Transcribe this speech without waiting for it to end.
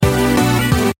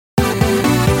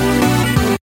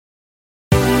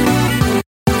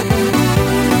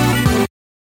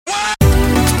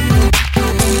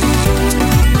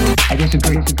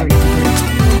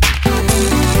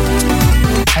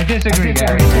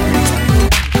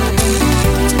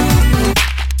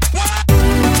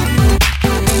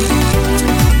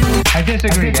I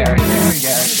disagree, Gary.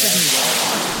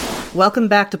 Welcome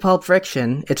back to Pulp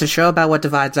Friction. It's a show about what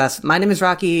divides us. My name is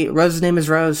Rocky, Rose's name is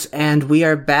Rose, and we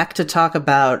are back to talk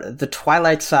about the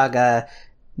Twilight Saga,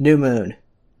 New Moon.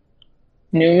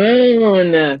 New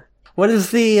Moon. What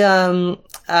is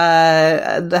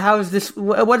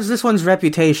what is this one's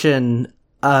reputation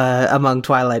among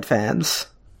Twilight fans?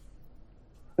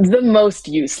 The most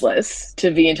useless,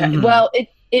 to be entirely. Mm-hmm. Well,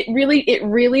 it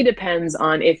really depends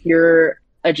on if you're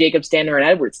a Jacob stan or an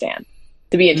Edward stan,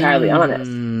 to be entirely honest.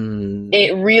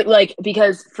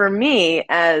 Because for me,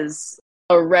 as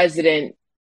a resident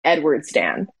Edward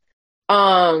stan,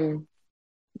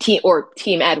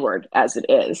 Team Edward as it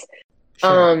is,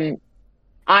 Sure.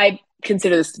 I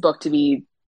consider this book to be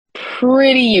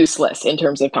pretty useless in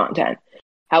terms of content.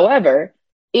 However,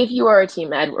 if you are a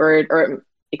Team Edward, or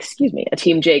a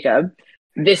Team Jacob,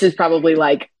 this is probably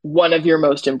like one of your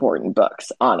most important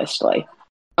books, honestly.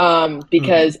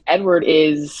 Because Edward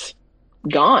is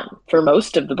gone for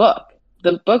most of the book.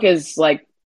 The book is like,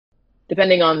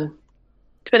 depending on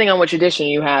which edition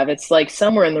you have, it's like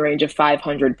somewhere in the range of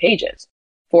 500 pages,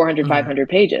 400, 500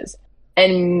 pages.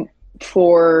 And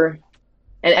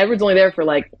Edward's only there for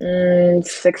like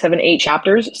 6, 7, 8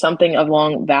 chapters, something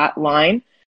along that line.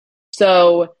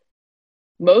 So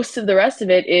most of the rest of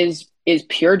it is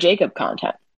pure Jacob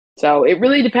content. So it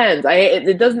really depends.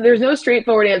 There's no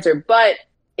straightforward answer, but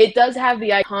it does have the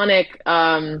iconic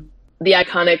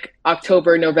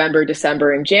October, November,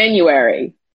 December, and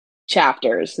January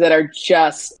chapters that are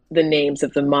just the names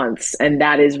of the months, and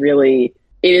it is really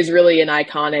an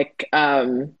iconic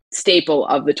staple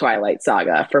of the Twilight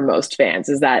Saga for most fans,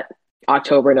 is that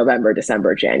October, November,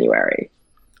 December, January.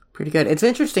 Pretty good. It's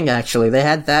interesting, actually. They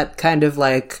had that kind of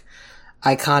like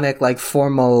iconic, like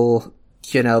formal,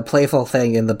 playful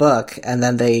thing in the book, and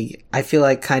then I feel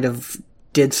like kind of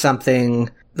did something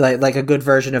like a good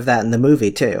version of that in the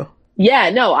movie too. Yeah,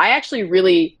 no, I actually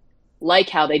really like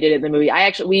how they did it in the movie.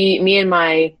 Me and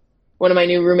one of my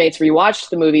new roommates rewatched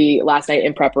the movie last night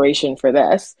in preparation for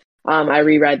this. I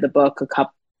reread the book a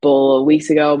couple of weeks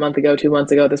ago, a month ago, 2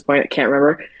 months ago at this point, I can't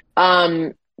remember.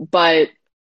 But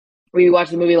we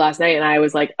watched the movie last night and I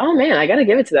was like, oh man, I gotta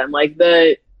give it to them. Like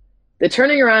the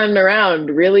turning around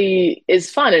really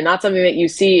is fun and not something that you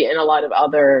see in a lot of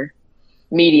other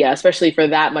media, especially for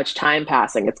that much time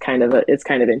passing. It's kind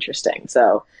of interesting.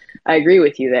 So I agree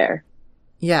with you there.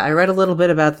 Yeah, I read a little bit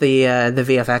about the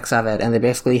VFX of it, and they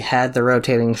basically had the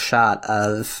rotating shot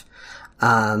of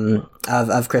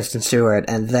Kristen Stewart,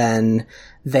 and then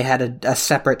they had a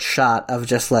separate shot of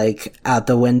just like out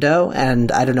the window,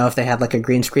 and I don't know if they had like a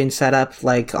green screen set up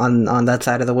like on that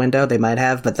side of the window. They might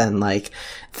have, but then like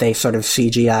they sort of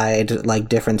CGI'd like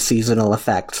different seasonal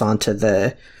effects onto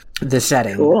the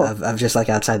setting of just like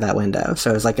outside that window. So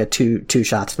it was like a two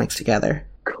shots mixed together.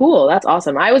 Cool. That's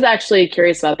awesome. I was actually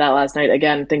curious about that last night.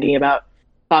 Again, thinking about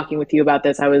talking with you about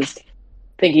this, I was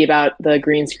thinking about the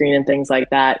green screen and things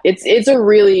like that. It's a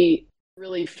really,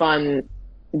 really fun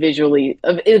a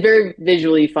very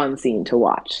visually fun scene to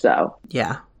watch. So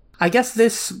yeah, I guess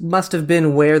this must have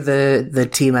been where the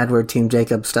Team Edward, Team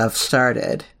Jacob stuff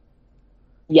started.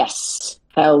 Yes.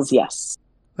 Hells yes.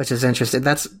 Which is interesting.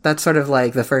 That's sort of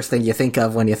like the first thing you think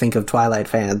of when you think of Twilight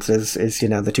fans is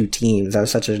the two teams. That was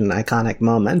such an iconic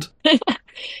moment.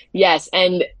 Yes,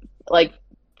 and like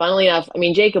funnily enough, I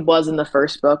mean Jacob was in the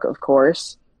first book, of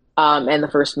course, and the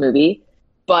first movie,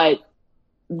 but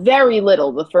very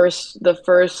little. The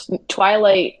first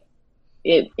Twilight,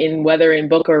 in whether in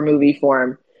book or movie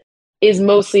form, is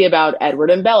mostly about Edward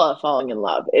and Bella falling in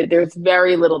love. There's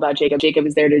very little about Jacob. Jacob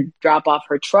is there to drop off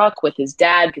her truck with his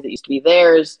dad because it used to be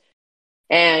theirs.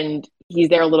 And he's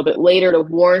there a little bit later to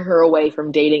warn her away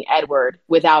from dating Edward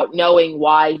without knowing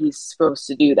why he's supposed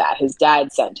to do that. His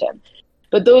dad sent him.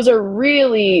 But those are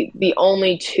really the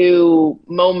only two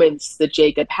moments that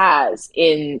Jacob has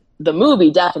in the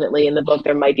movie, definitely. In the book,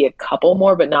 there might be a couple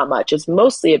more, but not much. It's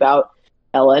mostly about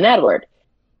Bella and Edward.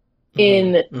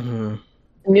 In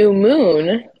New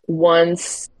Moon,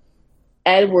 once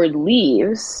Edward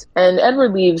leaves, and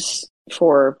Edward leaves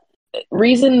for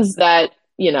reasons that,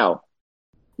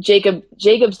 Jacob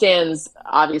stans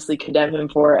obviously condemn him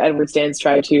for, Edward stans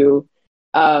try to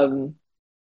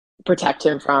protect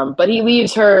him from, but he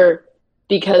leaves her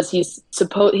because he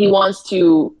wants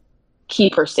to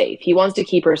keep her safe. He wants to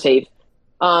keep her safe.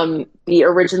 The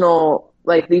original,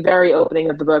 like the very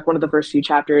opening of the book, one of the first few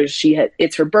chapters,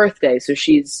 it's her birthday, so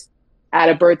she's at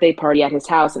a birthday party at his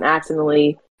house and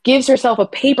accidentally gives herself a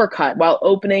paper cut while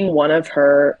opening one of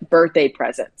her birthday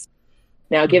presents.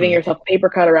 Now, giving yourself paper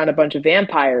cut around a bunch of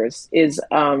vampires is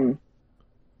a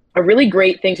really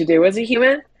great thing to do as a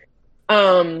human.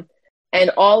 And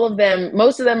all of them,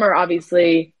 most of them are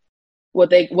obviously what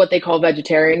they call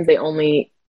vegetarians. They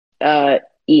only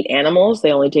eat animals.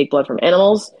 They only take blood from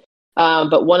animals.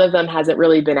 But one of them hasn't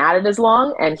really been at it as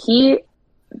long, and he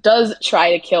does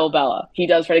try to kill Bella. He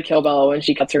does try to kill Bella when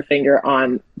she cuts her finger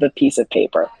on the piece of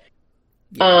paper.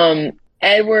 Yeah.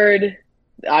 Edward,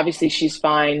 obviously she's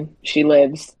fine. She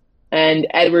lives. And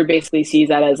Edward basically sees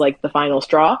that as like the final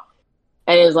straw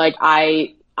and is like,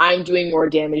 I'm doing more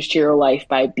damage to your life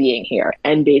by being here,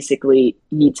 and basically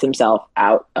yeets himself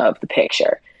out of the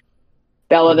picture.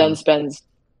 Bella then spends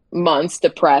months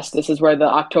depressed. This is where the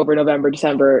October, November,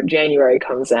 December, January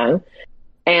comes in,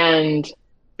 and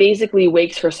basically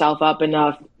wakes herself up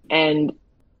enough, and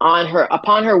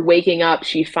upon her waking up,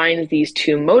 she finds these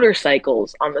two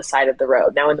motorcycles on the side of the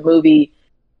road. Now in the movie,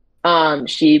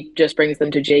 she just brings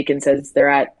them to Jake and says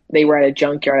they were at a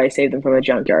junkyard. I saved them from a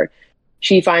junkyard.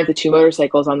 She finds the two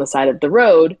motorcycles on the side of the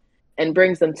road and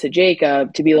brings them to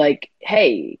Jacob to be like,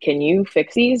 hey, can you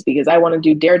fix these? Because I want to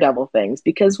do daredevil things.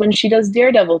 Because when she does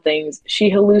daredevil things, she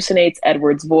hallucinates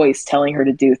Edward's voice telling her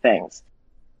to do things.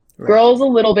 Right. Girl's a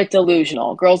little bit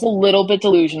delusional.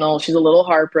 She's a little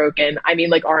heartbroken. I mean,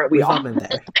 like, aren't we all? We've all been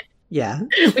there. Yeah.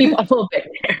 We've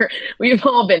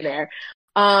all been there.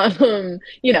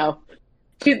 You know,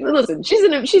 listen, she's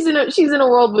in a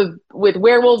world with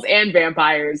werewolves and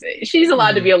vampires. She's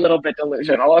allowed to be a little bit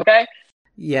delusional, okay?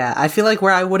 Yeah, I feel like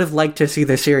where I would have liked to see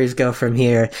the series go from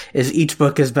here is each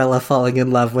book is Bella falling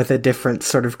in love with a different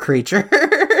sort of creature.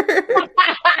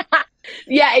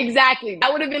 Yeah, exactly.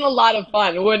 That would have been a lot of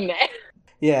fun, wouldn't it?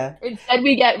 Yeah. Instead,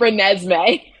 we get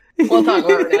Renesmee. We'll talk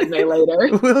about Renesmee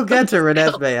later. We'll get to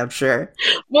Renesmee, I'm sure.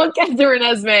 We'll get to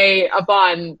Renesmee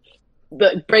upon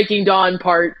the Breaking Dawn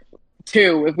part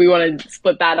 2, if we want to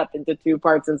split that up into 2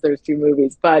 parts since there's 2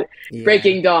 movies. But yeah.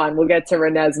 Breaking Dawn, we'll get to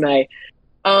Renesmee.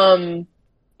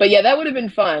 But yeah, that would have been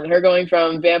fun. Her going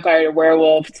from vampire to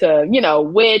werewolf to, you know,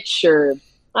 witch or,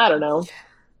 I don't know,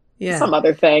 some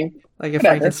other thing. Like a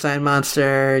Frankenstein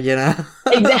monster, you know?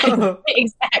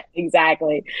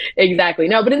 Exactly.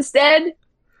 No, but instead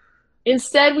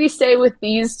we stay with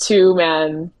these 2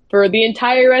 men for the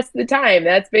entire rest of the time.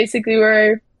 That's basically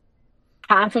where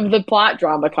half of the plot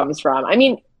drama comes from. I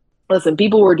mean, listen,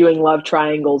 people were doing love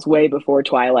triangles way before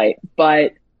Twilight,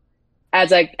 but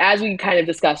as we kind of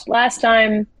discussed last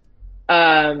time,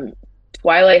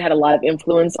 Twilight had a lot of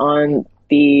influence on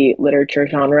the literature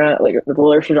genre,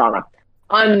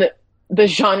 on the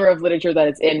genre of literature that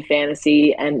it's in,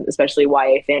 fantasy, and especially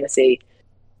YA fantasy.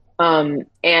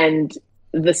 And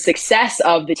the success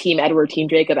of the Team Edward, Team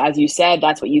Jacob, as you said,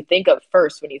 that's what you think of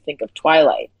first when you think of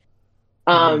Twilight.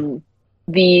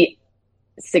 The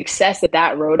success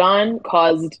that rode on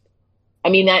caused, I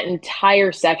mean, that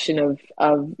entire section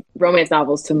of romance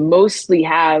novels to mostly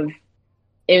have,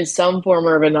 in some form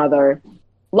or another,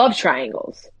 love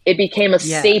triangles. It became a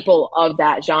staple of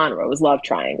that genre, was love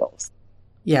triangles.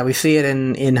 Yeah, we see it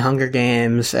in Hunger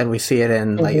Games, and we see it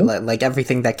in like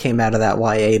everything that came out of that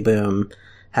YA boom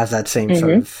has that same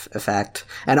sort of effect.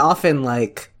 And often,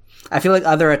 like, I feel like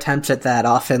other attempts at that,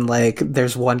 often, like,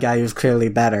 there's one guy who's clearly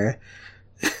better.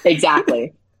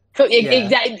 Exactly. So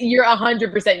you're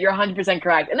 100%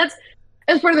 correct. And that's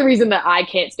part of the reason that I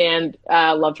can't stand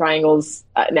love triangles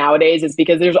nowadays, is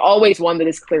because there's always one that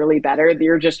is clearly better.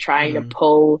 You're just trying to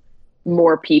pull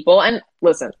more people. And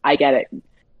listen, I get it.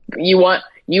 You want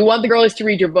the girls to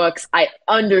read your books. I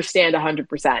understand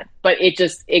 100%, but it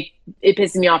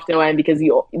pisses me off to no end, because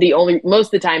most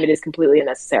of the time it is completely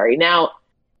unnecessary. Now,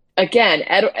 again,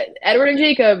 Edward and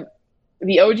Jacob,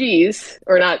 the OGs,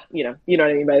 or not, you know what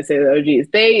I mean by say the OGs.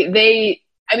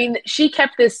 I mean, she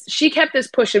kept this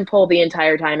push and pull the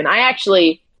entire time. And I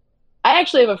actually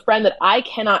have a friend that I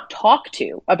cannot talk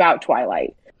to about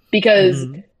Twilight, because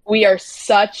you're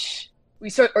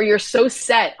so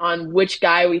set on which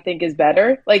guy we think is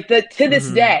better. Like, to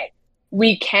this day,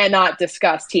 we cannot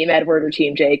discuss Team Edward or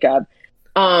Team Jacob.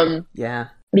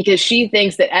 Because she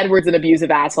thinks that Edward's an abusive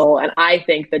asshole, and I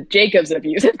think that Jacob's an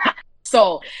abusive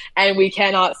asshole, and we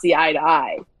cannot see eye to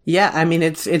eye. Yeah, I mean,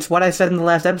 it's what I said in the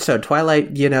last episode.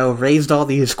 Twilight, raised all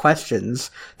these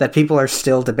questions that people are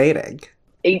still debating.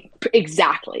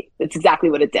 Exactly. That's exactly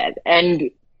what it did. And,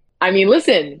 I mean,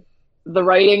 listen, the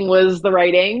writing was the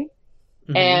writing,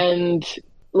 and,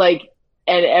 like,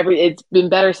 it's been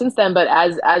better since then, but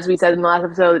as we said in the last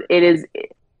episode, it is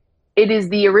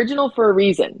the original for a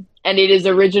reason. And it is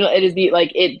original. It is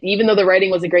even though the writing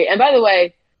wasn't great. And by the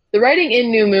way, the writing in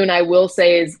New Moon, I will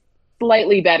say, is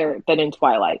slightly better than in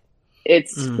Twilight.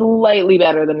 It's slightly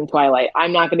better than in Twilight.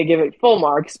 I'm not going to give it full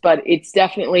marks, but it's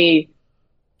definitely,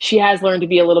 she has learned to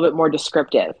be a little bit more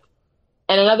descriptive.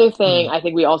 And another thing I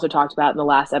think we also talked about in the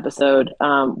last episode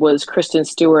was Kristen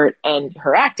Stewart and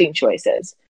her acting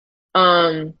choices.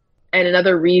 And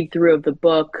another read through of the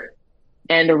book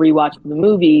and a rewatch of the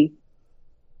movie.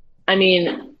 I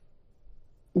mean,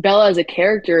 Bella as a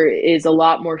character is a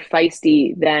lot more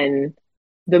feisty than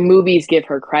the movies give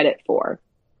her credit for.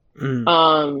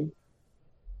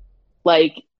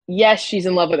 Like, yes, she's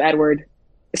in love with Edward,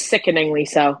 sickeningly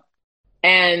so.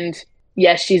 And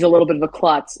yes, she's a little bit of a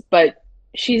klutz, but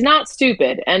she's not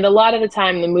stupid. And a lot of the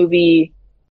time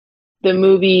the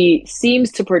movie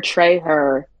seems to portray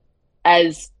her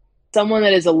as someone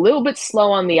that is a little bit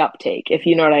slow on the uptake, if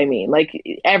you know what I mean. Like,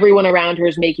 everyone around her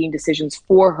is making decisions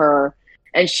for her,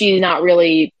 and she doesn't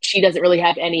really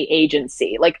have any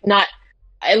agency. Like,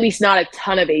 at least not a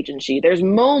ton of agency. There's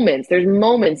moments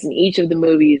in each of the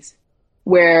movies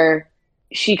where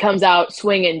she comes out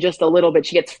swinging just a little bit.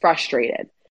 She gets frustrated.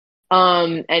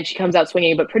 And she comes out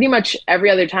swinging, but pretty much every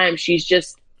other time she's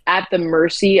just at the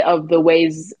mercy of the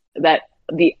ways that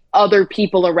the other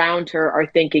people around her are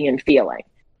thinking and feeling.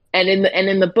 And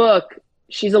in the book,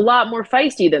 she's a lot more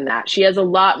feisty than that. She has a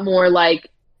lot more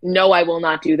like, no, I will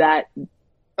not do that.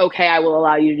 Okay, I will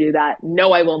allow you to do that.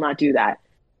 No, I will not do that.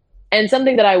 And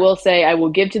something that I will say, I will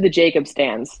give to the Jacob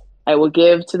stands. I will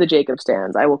give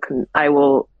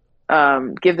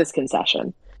this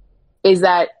concession, is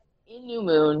that in New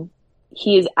Moon,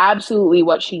 he is absolutely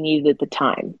what she needed at the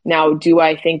time. Now, do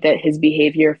I think that his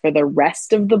behavior for the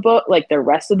rest of the book, like the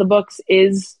rest of the books,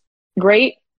 is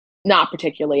great? Not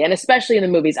particularly. And especially in the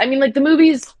movies. I mean, like in the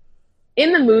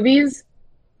movies,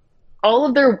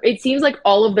 it seems like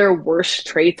all of their worst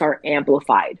traits are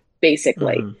amplified,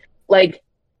 basically. Like,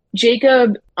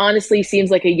 Jacob honestly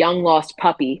seems like a young lost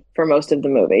puppy for most of the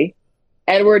movie.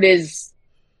 Edward is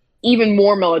even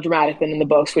more melodramatic than in the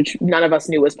books, which none of us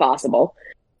knew was possible.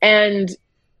 And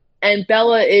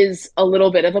Bella is a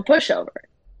little bit of a pushover.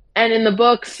 And in the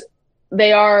books,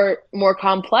 they are more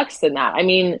complex than that. I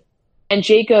mean, and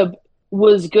Jacob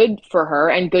was good for her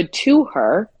and good to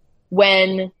her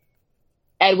when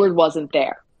Edward wasn't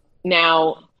there.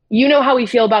 Now, you know how we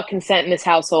feel about consent in this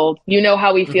household. You know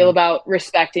how we feel about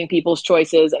respecting people's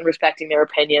choices and respecting their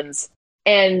opinions.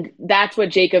 And that's what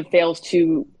Jacob fails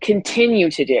to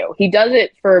continue to do. He does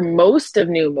it for most of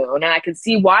New Moon, and I can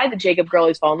see why the Jacob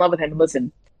girlies fall in love with him.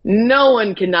 Listen, no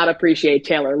one cannot appreciate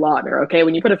Taylor Lautner, okay?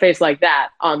 When you put a face like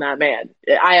that on that man,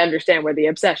 I understand where the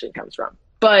obsession comes from.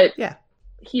 But yeah,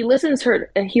 he listens to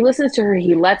her, he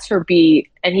lets her be,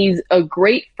 and he's a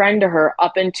great friend to her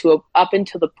up until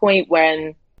the point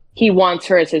when he wants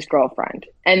her as his girlfriend.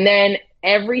 And then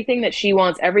everything that she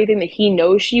wants, everything that he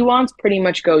knows she wants, pretty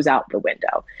much goes out the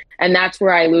window. And that's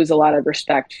where I lose a lot of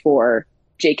respect for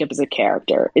Jacob as a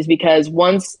character, is because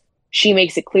once she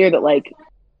makes it clear that, like,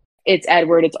 it's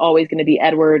Edward, it's always going to be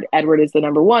Edward, Edward is the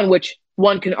number one, which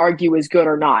one can argue is good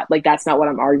or not. Like, that's not what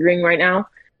I'm arguing right now.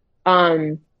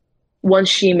 Once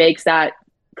she makes that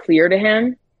clear to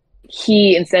him,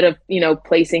 he, instead of,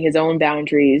 placing his own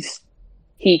boundaries,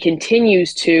 he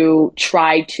continues to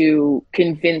try to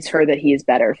convince her that he is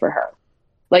better for her.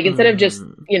 Like, instead of just,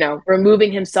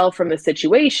 removing himself from the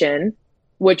situation,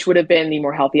 which would have been the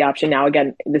more healthy option. Now,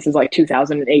 again, this is like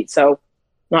 2008, so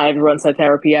not everyone's had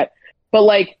therapy yet.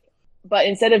 But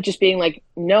instead of just being like,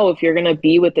 no, if you're going to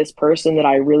be with this person that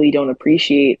I really don't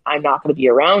appreciate, I'm not going to be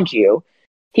around you.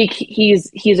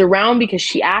 He's around because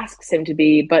she asks him to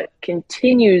be, but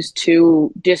continues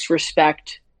to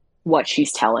disrespect what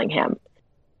she's telling him.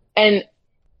 And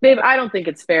babe, I don't think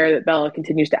it's fair that Bella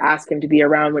continues to ask him to be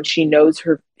around when she knows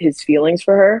his feelings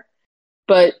for her.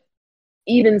 But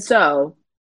even so,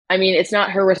 I mean, it's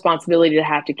not her responsibility to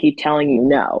have to keep telling you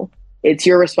no. It's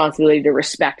your responsibility to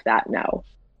respect that no.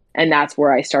 And that's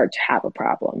where I start to have a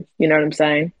problem. You know what I'm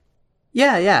saying?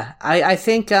 Yeah. I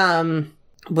think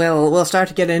we'll start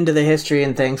to get into the history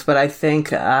and things, but I think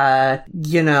Stephenie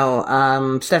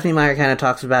Meyer kind of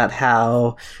talks about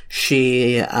how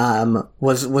she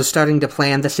was starting to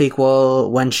plan the sequel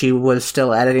when she was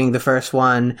still editing the first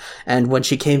one, and when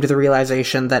she came to the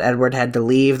realization that Edward had to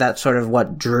leave, that's sort of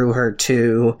what drew her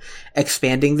to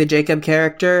expanding the Jacob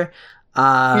character.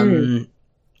 And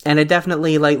it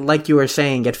definitely, like you were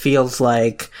saying, it feels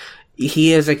like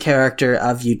he is a character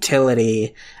of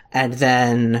utility, and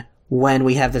then when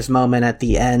we have this moment at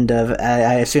the end of,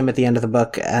 I assume at the end of the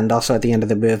book and also at the end of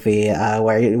the movie,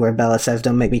 where Bella says,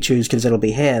 "Don't make me choose because it'll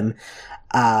be him."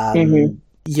 It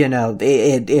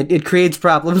creates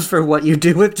problems for what you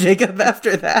do with Jacob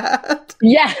after that.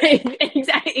 Yeah,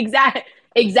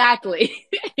 exactly.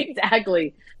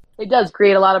 It does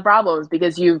create a lot of problems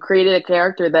because you've created a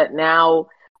character that now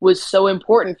was so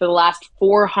important for the last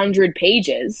 400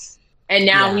 pages. And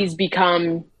now he's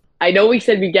become, I know we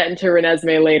said we'd get into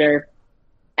Renesmee later.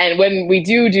 And when we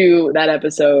do that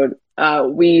episode,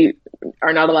 we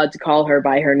are not allowed to call her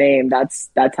by her name. That's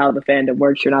how the fandom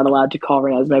works. You're not allowed to call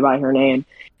Renesmee by her name.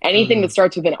 Anything that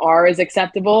starts with an R is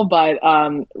acceptable, but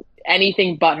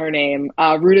anything but her name.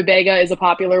 Rutabaga is a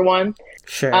popular one.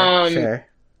 Sure.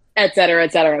 Et cetera,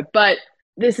 et cetera. But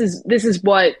this is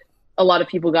what a lot of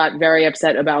people got very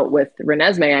upset about with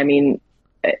Renesmee. I mean,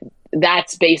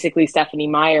 that's basically Stephenie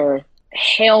Meyer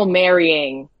Hail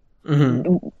Marrying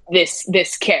this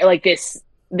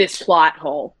plot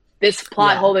hole. This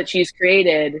plot hole that she's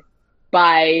created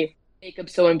by Jacob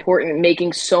so important,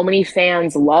 making so many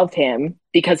fans love him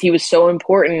because he was so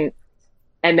important,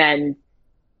 and then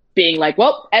being like,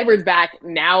 well, Edward's back.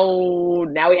 Now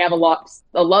we have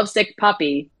a lovesick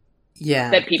puppy.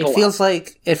 Yeah, that people it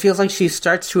feels like she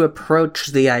starts to approach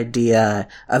the idea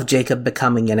of Jacob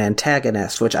becoming an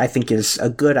antagonist, which I think is a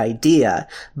good idea.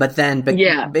 But then,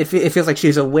 it feels like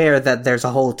she's aware that there's a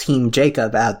whole Team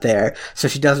Jacob out there, so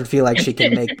she doesn't feel like she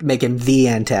can make him the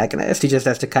antagonist. He just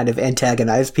has to kind of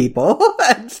antagonize people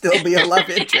and still be a love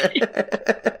interest.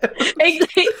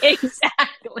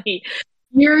 Exactly.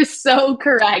 You're so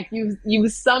correct. You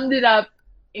summed it up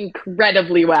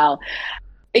incredibly well.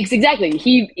 Exactly.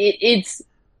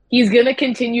 He's going to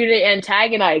continue to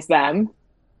antagonize them,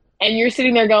 and you're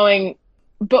sitting there going,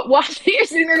 "But why?" You're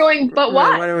sitting there going, "But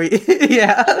why? What are we?"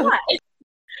 Yeah.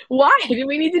 Why do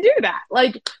we need to do that?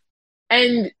 Like,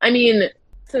 and I mean,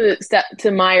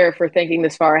 to Meyer for thinking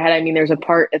this far ahead. I mean, there's a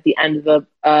part at the end of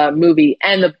the movie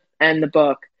and the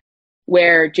book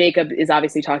where Jacob is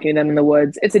obviously talking to them in the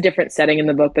woods. It's a different setting in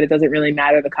the book, but it doesn't really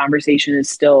matter. The conversation is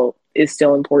still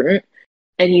important.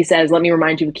 And he says, let me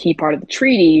remind you of a key part of the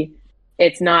treaty.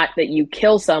 It's not that you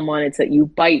kill someone, it's that you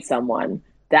bite someone.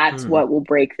 That's what will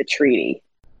break the treaty.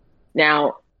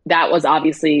 Now, that was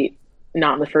obviously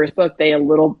not in the first book. She a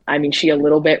little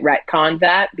bit retconned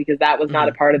that because that was not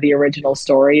a part of the original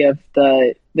story of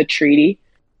the treaty.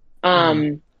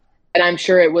 And I'm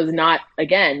sure it was not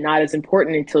as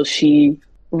important until she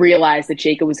realized that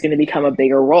Jacob was going to become a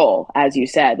bigger role, as you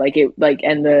said,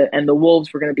 and the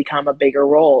wolves were going to become a bigger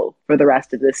role for the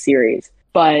rest of this series.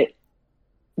 But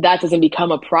that doesn't become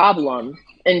a problem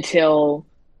until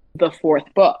the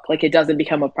fourth book. Like, it doesn't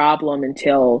become a problem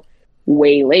until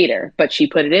way later. But she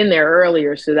put it in there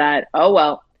earlier so that,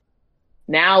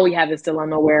 now we have this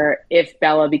dilemma where if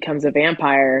Bella becomes a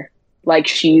vampire, like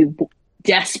she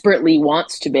desperately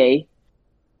wants to be,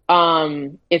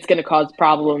 it's going to cause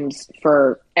problems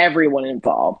for everyone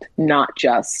involved, not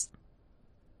just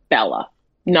Bella,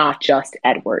 not just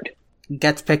Edward.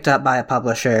 Gets picked up by a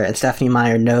publisher, and Stephenie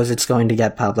Meyer knows it's going to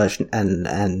get published,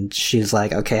 and she's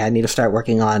like, okay, I need to start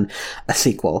working on a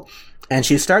sequel. And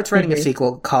she starts writing a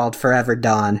sequel called Forever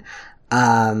Dawn.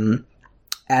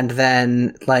 And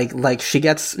then, she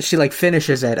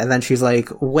finishes it, and then she's like,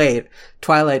 wait,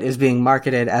 Twilight is being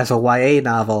marketed as a YA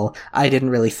novel. I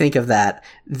didn't really think of that.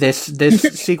 This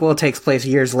sequel takes place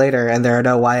years later, and there are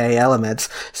no YA elements.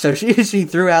 So she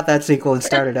threw out that sequel and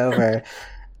started over.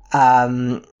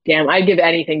 Damn, I'd give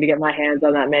anything to get my hands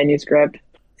on that manuscript.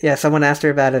 Yeah, someone asked her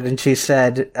about it, and she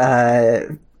said,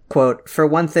 quote, for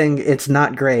one thing, it's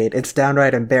not great. It's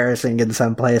downright embarrassing in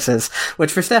some places,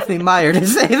 which for Stephenie Meyer to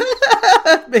say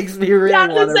that makes me really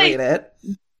want to read it.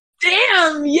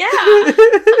 Damn, yeah.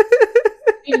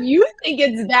 If you think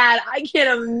it's bad, I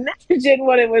can't imagine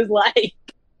what it was like.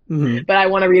 But I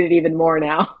want to read it even more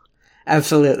now.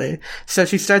 Absolutely. So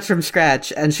she starts from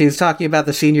scratch, and she's talking about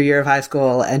the senior year of high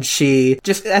school, and she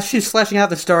just, as she's fleshing out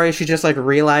the story, she just,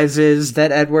 realizes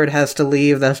that Edward has to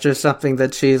leave. That's just something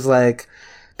that she's,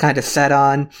 kind of set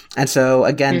on. And so,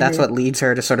 again, that's what leads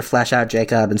her to sort of flesh out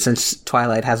Jacob. And since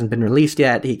Twilight hasn't been released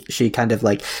yet, she kind of,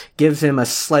 gives him a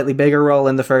slightly bigger role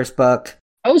in the first book.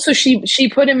 Oh, so she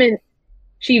put him in...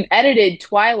 She edited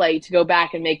Twilight to go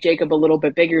back and make Jacob a little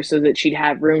bit bigger so that she'd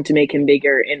have room to make him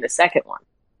bigger in the second one.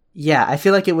 Yeah, I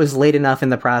feel like it was late enough in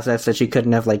the process that she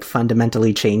couldn't have,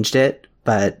 fundamentally changed it,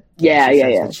 but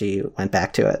she went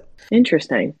back to it.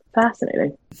 Interesting.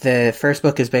 Fascinating. The first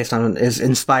book is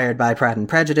inspired by Pride and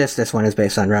Prejudice. This one is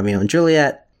based on Romeo and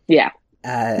Juliet. Yeah.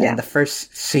 And the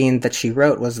first scene that she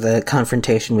wrote was the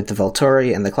confrontation with the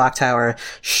Volturi and the clock tower.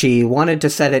 She wanted to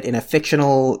set it in a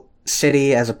fictional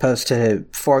city as opposed to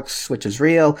Forks, which is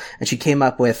real, and she came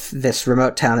up with this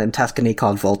remote town in Tuscany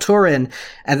called Volturin,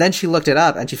 and then she looked it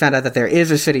up and she found out that there is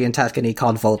a city in Tuscany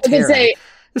called Volterra.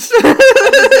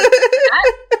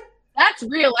 That's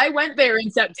real. I went there in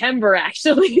September,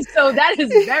 actually, so that is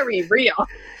very real.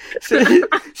 So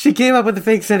she came up with the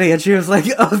fake city, and she was like,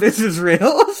 "Oh, this is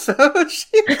real."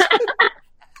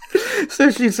 So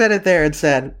she said it there and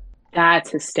said, That's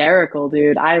hysterical,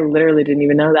 dude. I literally didn't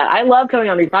even know that. I love coming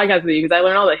on these podcasts with you because I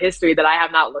learn all the history that I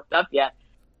have not looked up yet.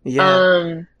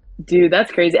 "Yeah, Dude,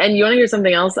 that's crazy. And you want to hear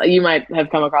something else? You might have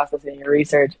come across this in your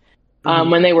research.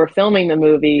 When they were filming the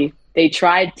movie, they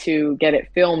tried to get it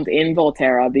filmed in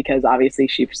Volterra because obviously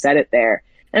she set it there.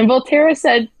 And Volterra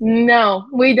said, "No,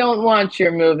 we don't want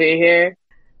your movie here."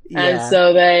 yeah." And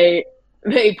so they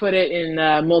put it in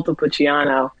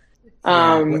Montepulciano.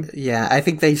 Yeah, I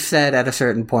think they said at a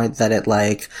certain point that it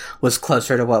like was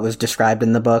closer to what was described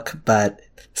in the book, but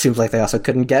it seems like they also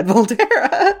couldn't get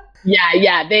Volterra.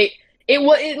 Yeah.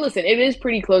 Listen, it is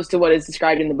pretty close to what is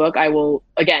described in the book. I will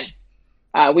again.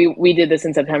 We did this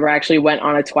in September. I actually went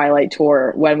on a Twilight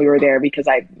tour when we were there because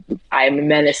I am a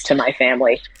menace to my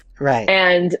family. Right.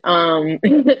 And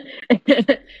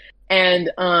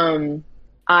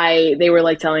they were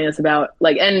like telling us about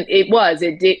like, and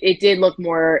it did look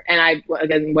more, and I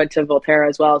again went to Volterra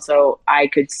as well, so I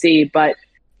could see, but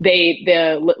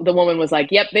the woman was like,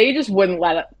 "Yep, they just wouldn't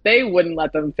let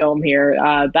them film here.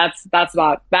 That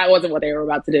wasn't what they were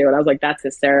about to do." And I was like, "That's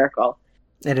hysterical."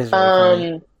 It is really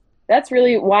funny. That's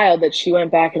really wild that she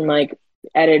went back and like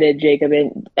edited Jacob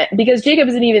in, because Jacob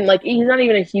isn't even like, he's not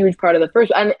even a huge part of the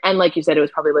first, and like you said, it was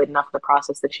probably late enough in the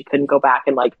process that she couldn't go back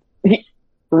and like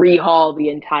rehaul the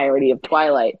entirety of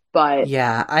Twilight. But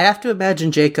yeah, I have to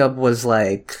imagine Jacob was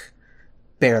like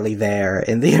barely there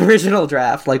in the original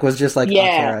draft, like was just like a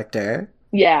character.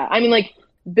 Yeah, I mean, like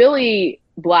Billy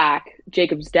Black,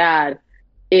 Jacob's dad,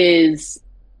 is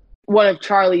one of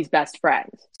Charlie's best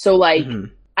friends. So like,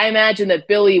 I imagine that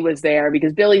Billy was there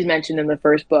because Billy's mentioned in the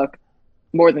first book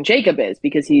more than Jacob is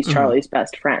because he's Charlie's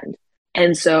best friend.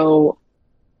 And so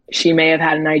she may have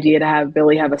had an idea to have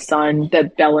Billy have a son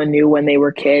that Bella knew when they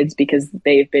were kids because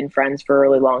they've been friends for a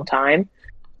really long time.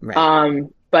 Right.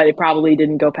 But it probably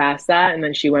didn't go past that. And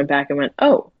then she went back and went,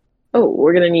 oh,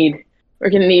 we're gonna need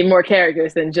more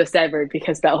characters than just Edward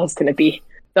because Bella's gonna be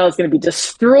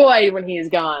destroyed when he's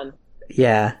gone.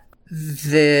 Yeah.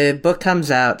 The book comes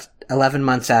out 11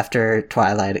 months after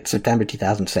Twilight, September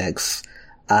 2006.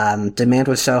 Demand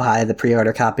was so high, the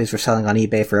pre-order copies were selling on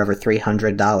eBay for over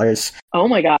 $300. Oh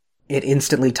my god. It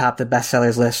instantly topped the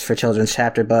bestsellers list for children's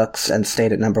chapter books and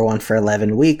stayed at number 1 for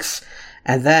 11 weeks.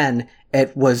 And then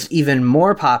it was even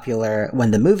more popular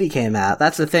when the movie came out.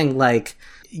 That's the thing, like,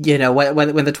 you know,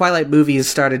 when the Twilight movies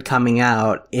started coming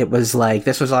out, it was like,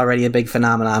 this was already a big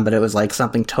phenomenon, but it was like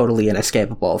something totally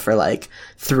inescapable for like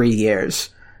 3 years.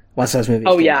 Once those movies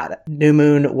came out. New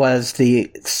Moon was the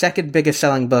second biggest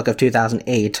selling book of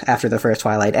 2008 after the first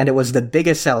Twilight, and it was the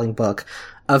biggest selling book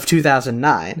of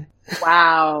 2009.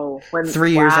 Wow.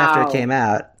 3 years after it came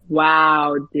out.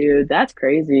 Wow, dude, that's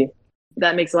crazy.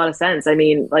 That makes a lot of sense. I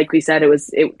mean, like we said,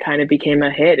 it kind of became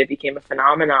a hit. It became a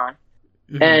phenomenon.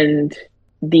 And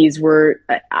these were,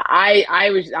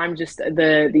 I'm just,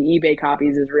 the eBay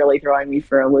copies is really throwing me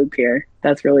for a loop here.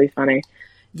 That's really funny.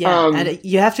 Yeah, and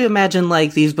you have to imagine,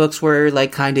 like, these books were,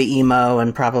 like, kind of emo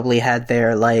and probably had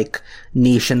their, like,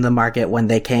 niche in the market when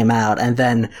they came out. And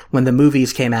then when the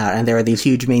movies came out and there were these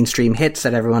huge mainstream hits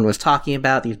that everyone was talking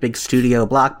about, these big studio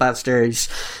blockbusters,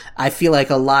 I feel like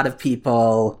a lot of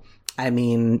people, I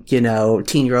mean, you know,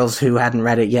 teen girls who hadn't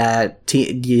read it yet,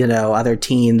 you know, other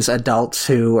teens, adults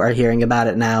who are hearing about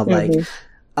it now, like,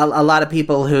 a lot of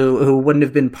people who wouldn't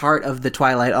have been part of the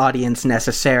Twilight audience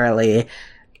necessarily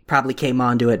probably came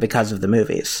onto it because of the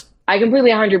movies. I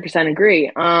completely 100%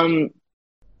 agree. I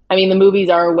mean, the movies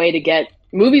are a way to get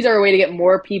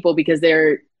more people because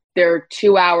they're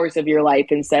 2 hours of your life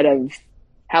instead of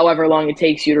however long it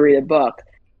takes you to read a book.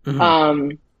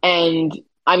 And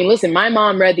I mean, listen, my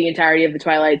mom read the entirety of the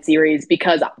Twilight series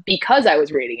because I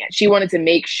was reading it. She wanted to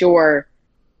make sure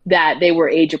that they were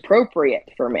age appropriate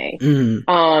for me.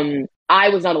 I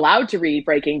was not allowed to read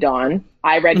Breaking Dawn.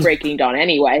 I read Breaking Dawn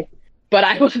anyway. But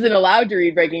I wasn't allowed to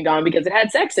read Breaking Dawn because it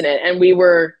had sex in it. And we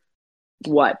were,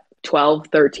 12,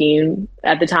 13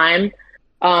 at the time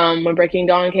when Breaking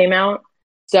Dawn came out.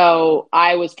 So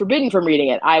I was forbidden from reading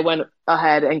it. I went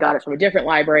ahead and got it from a different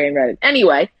library and read it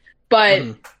anyway. But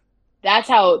that's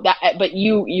how but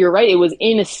you're right. It was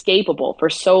inescapable for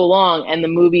so long. And the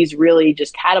movies really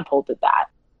just catapulted that.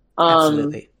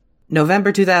 Absolutely.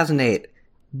 November 2008.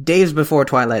 Days before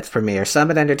Twilight's premiere,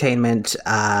 Summit Entertainment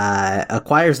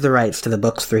acquires the rights to the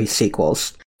book's 3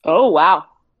 sequels. Oh, wow.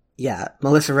 Yeah,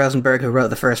 Melissa Rosenberg, who wrote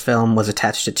the first film, was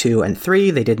attached to 2 and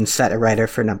 3. They didn't set a writer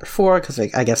for number 4, because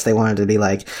I guess they wanted to be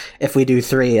like, if we do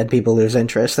 3 and people lose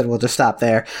interest, then we'll just stop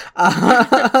there.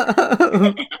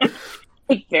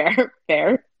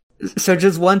 Fair. So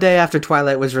just one day after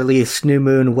Twilight was released, New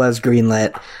Moon was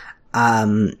greenlit.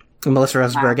 Melissa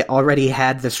Rosenberg already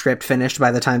had the script finished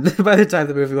by the time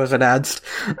the movie was announced.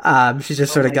 She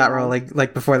just sort of got rolling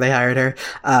like before they hired her.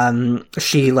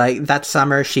 She like that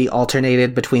summer she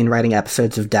alternated between writing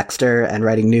episodes of Dexter and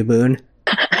writing New Moon.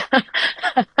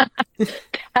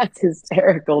 That's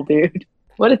hysterical, dude.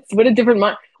 What a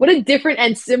different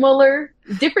and similar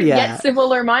yet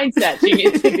similar mindset she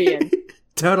needs to be in.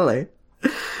 Totally.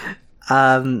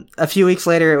 A few weeks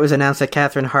later, it was announced that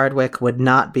Catherine Hardwicke would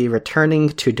not be returning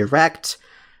to direct,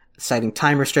 citing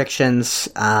time restrictions.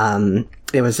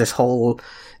 It was this whole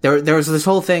there was this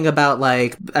whole thing about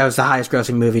like it was the highest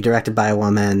grossing movie directed by a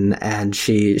woman, and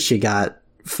she got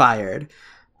fired.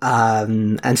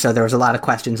 And so there was a lot of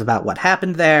questions about what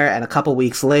happened there. And a couple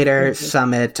weeks later,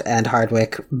 Summit and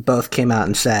Hardwicke both came out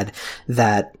and said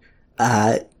that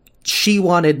she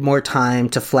wanted more time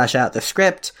to flesh out the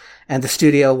script, and the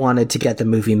studio wanted to get the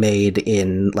movie made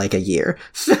in like a year.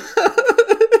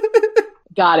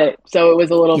 Got it. So it was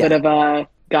a little bit of a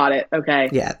got it. Okay.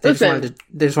 Yeah, they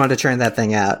just wanted to churn that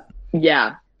thing out.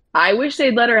 Yeah, I wish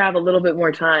they'd let her have a little bit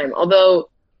more time. Although,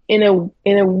 in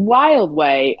a wild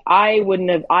way, I would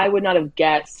not have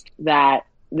guessed that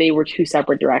they were two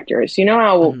separate directors. You know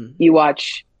how you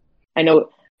watch? I know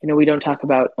we don't talk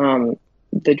about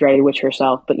the dreaded witch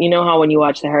herself, but you know how when you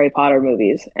watch the Harry Potter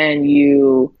movies and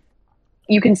you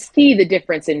can see the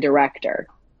difference in director.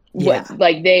 Yeah.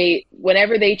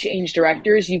 Whenever they change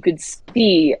directors, you could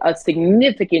see a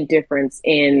significant difference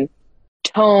in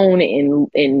tone,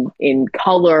 in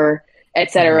color,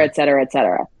 et cetera, et cetera, et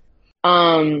cetera.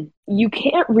 You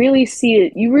can't really see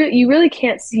it. You really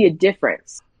can't see a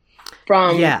difference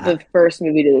from the first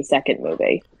movie to the second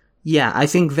movie. Yeah, I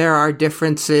think there are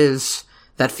differences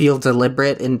that feel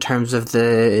deliberate in terms of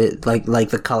the like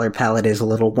the color palette is a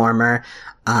little warmer.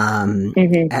 And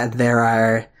there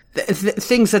are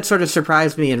things that sort of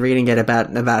surprised me in reading it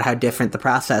about how different the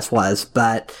process was.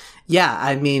 But yeah,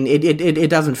 I mean, it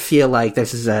doesn't feel like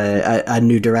this is a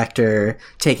new director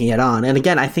taking it on. And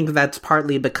again, I think that's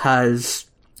partly because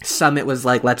Summit was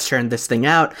like, let's churn this thing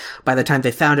out. By the time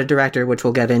they found a director, which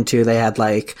we'll get into, they had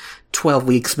like 12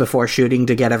 weeks before shooting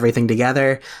to get everything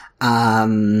together.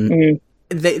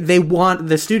 They want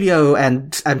the studio,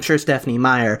 and I'm sure Stephenie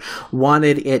Meyer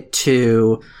wanted it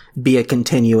to be a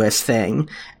continuous thing.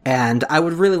 And I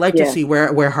would really like to see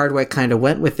where Hardwicke kind of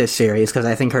went with this series, because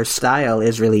I think her style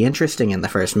is really interesting in the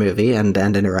first movie and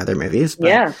in her other movies.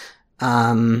 But,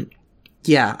 I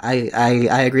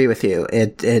agree with you.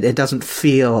 It doesn't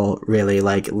feel really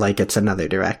like it's another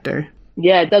director.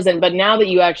 Yeah, it doesn't. But now that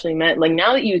you actually now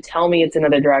that you tell me it's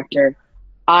another director,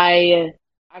 I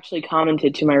actually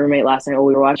commented to my roommate last night while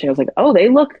we were watching. I was like, oh, they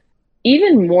look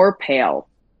even more pale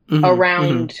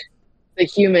around the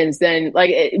humans than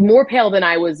more pale than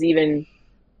I was even.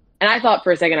 And I thought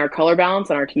for a second our color balance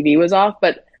on our TV was off,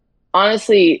 but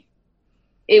honestly,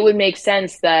 it would make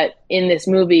sense that in this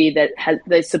movie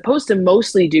that's supposed to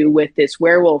mostly do with this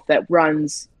werewolf that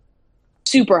runs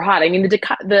super hot. I mean,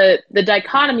 the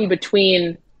dichotomy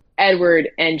between Edward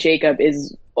and Jacob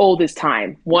is old as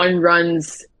time. One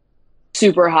runs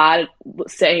super hot,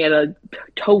 saying at a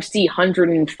toasty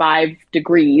 105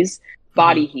 degrees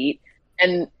body heat,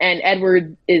 and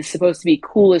Edward is supposed to be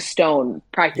cool as stone,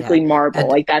 practically marble.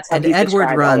 Like that's how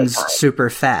Edward runs super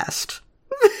fast.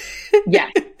 Yeah.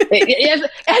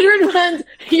 Edward runs.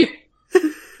 You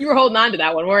were holding on to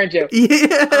that one, weren't you?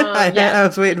 Yeah, I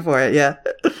was waiting for it. Yeah.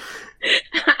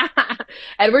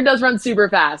 Edward does run super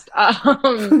fast.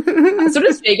 So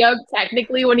does Jacob,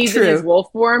 technically, when he's in his wolf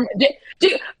form.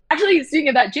 Actually, speaking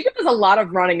of that, Jacob does a lot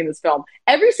of running in this film.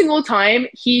 Every single time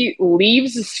he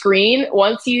leaves the screen,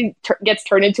 once he gets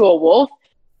turned into a wolf,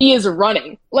 he is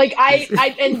running. But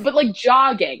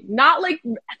jogging, not like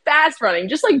fast running,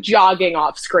 just like jogging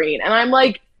off screen. And I'm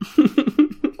like,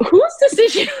 whose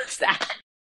decision was that?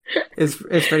 It's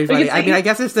pretty funny. I mean, I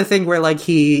guess it's the thing where like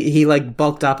he like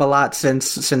bulked up a lot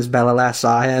since Bella last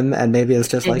saw him, and maybe it's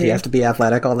just like he has to be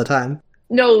athletic all the time.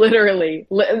 No, literally,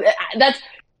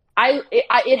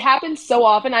 it happens so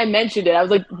often. I mentioned it. I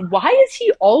was like, why is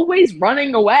he always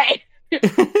running away? Why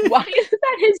isn't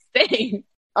that his thing?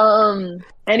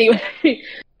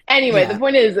 Anyway, the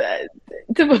point is,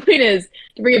 to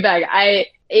bring it back,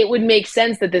 it would make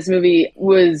sense that this movie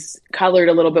was colored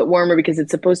a little bit warmer because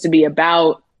it's supposed to be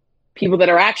about people that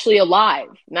are actually alive,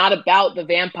 not about the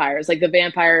vampires. Like the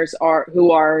vampires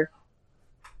who are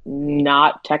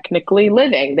not technically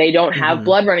living. They don't have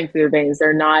blood running through their veins.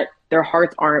 Their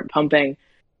hearts aren't pumping.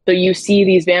 So you see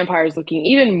these vampires looking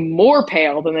even more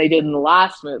pale than they did in the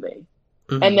last movie.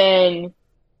 And then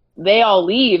they all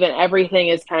leave and everything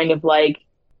is kind of like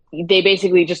they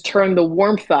basically just turned the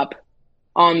warmth up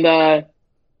on the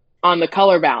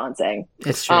color balancing.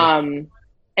 It's true.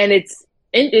 And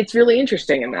it's really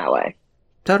interesting in that way.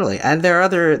 Totally. And there are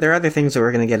other things that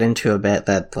we're going to get into a bit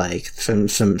that like some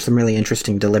really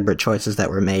interesting deliberate choices that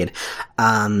were made.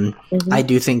 I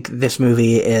do think this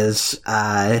movie is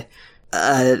a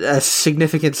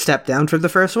significant step down from the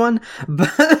first one,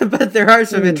 but there are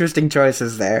some interesting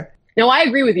choices there. No, I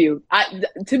agree with you.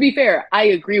 To be fair, I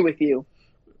agree with you.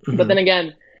 But then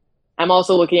again, I'm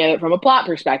also looking at it from a plot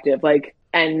perspective, like,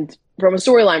 and from a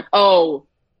storyline. Oh,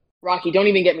 Rocky, don't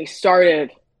even get me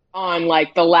started on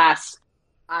like the last,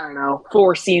 I don't know,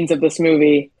 4 scenes of this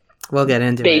movie. We'll get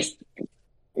into it.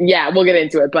 Yeah, we'll get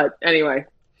into it. But anyway,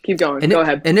 keep going. Go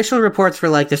ahead. Initial reports were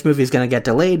like, this movie's going to get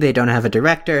delayed. They don't have a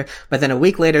director. But then a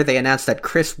week later, they announced that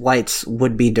Chris Weitz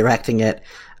would be directing it.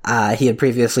 He had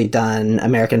previously done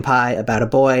American Pie, About a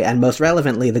Boy, and most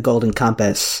relevantly, The Golden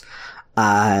Compass.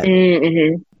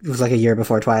 It was like a year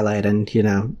before Twilight, and, you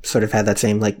know, sort of had that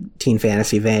same, like, teen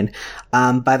fantasy vein.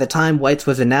 By the time Weitz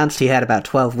was announced, he had about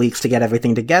 12 weeks to get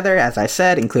everything together, as I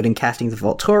said, including casting the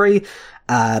Volturi,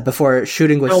 before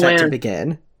shooting was set to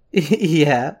begin.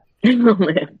 Yeah. Oh,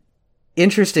 man.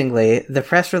 Interestingly, the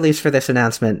press release for this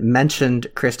announcement mentioned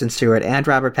Kristen Stewart and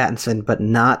Robert Pattinson, but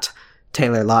not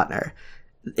Taylor Lautner.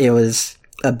 It was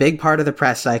a big part of the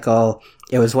press cycle.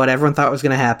 It was what everyone thought was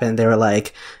going to happen. They were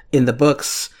like, in the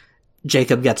books,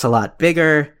 Jacob gets a lot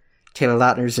bigger. Taylor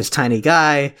Lautner's this tiny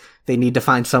guy. They need to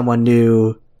find someone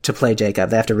new to play Jacob.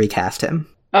 They have to recast him.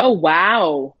 Oh,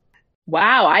 wow.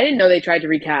 Wow. I didn't know they tried to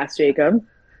recast Jacob.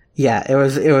 Yeah, it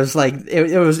was like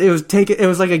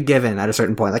a given at a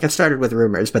certain point. Like, it started with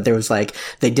rumors, but there was like,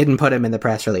 they didn't put him in the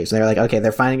press release. They were like, okay,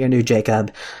 they're finding a new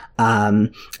Jacob.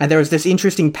 And there was this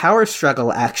interesting power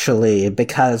struggle, actually,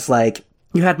 because like,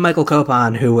 you had Michael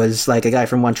Copon, who was like a guy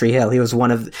from One Tree Hill. He was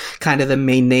one of kind of the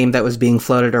main name that was being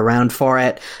floated around for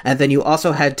it. And then you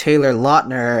also had Taylor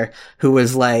Lautner, who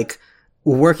was like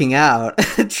working out,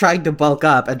 trying to bulk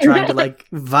up and trying to like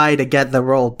vie to get the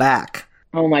role back.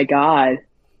 Oh my God.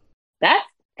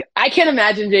 I can't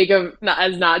imagine Jacob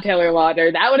as not Taylor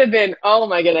Lautner. That would have been, oh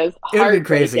my goodness, heartbreaking. It would have been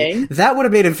crazy. That would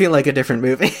have made it feel like a different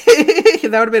movie. That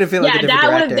would have made it feel like a different director.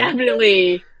 Yeah, that would have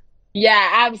definitely, yeah,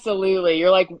 absolutely. You're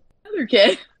like, other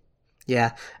kid.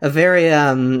 Yeah, a very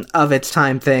of its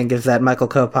time thing is that Michael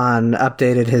Copon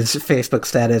updated his Facebook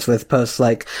status with posts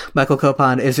like, Michael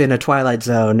Copon is in a Twilight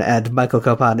Zone and Michael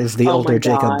Copon is the older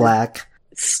Jacob Black.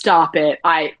 Stop it.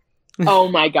 Oh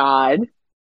my God.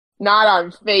 Not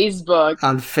on Facebook.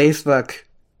 On Facebook.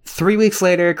 3 weeks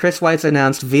later, Chris Weitz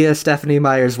announced via Stephenie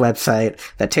Meyer's website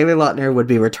that Taylor Lautner would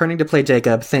be returning to play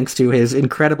Jacob thanks to his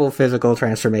incredible physical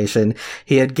transformation.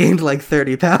 He had gained like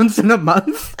 30 pounds in a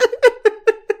month.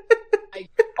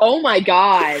 Oh my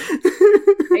God.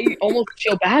 I almost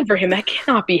feel bad for him. That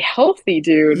cannot be healthy,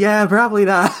 dude. Yeah, probably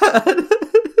not.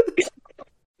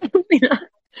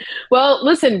 Well,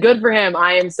 listen, good for him.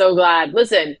 I am so glad.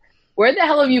 Listen, where the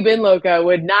hell have you been, Loca?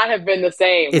 Would not have been the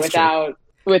same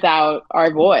without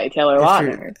our boy, Taylor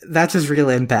Lautner. That's his real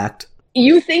impact.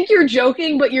 You think you're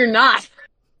joking, but you're not.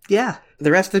 Yeah.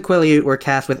 The rest of the Quileute were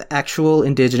cast with actual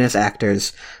indigenous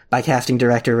actors by casting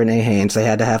director Renee Haynes. They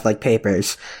had to have, like,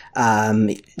 papers.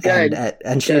 And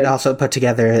she had also put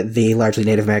together the largely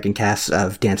Native American cast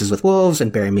of Dances with Wolves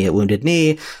and Bury Me at Wounded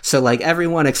Knee. So, like,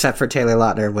 everyone except for Taylor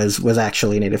Lautner was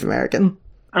actually Native American.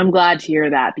 I'm glad to hear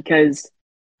that because,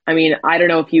 I mean, I don't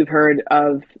know if you've heard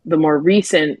of the more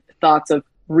recent thoughts of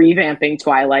revamping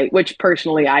Twilight, which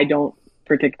personally I don't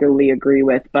particularly agree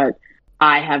with, but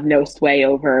I have no sway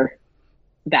over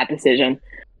that decision.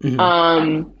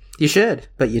 Mm-hmm. You should,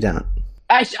 but you don't.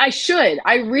 I should.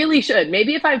 I really should.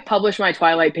 Maybe if I publish my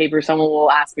Twilight paper, someone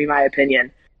will ask me my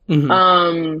opinion.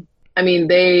 Mm-hmm. I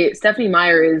mean, Stephenie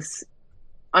Meyer is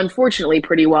unfortunately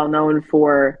pretty well known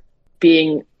for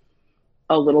being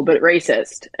a little bit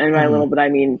racist. And by a little bit, I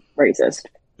mean racist.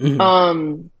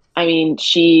 Mm-hmm. I mean,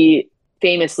 she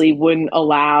famously wouldn't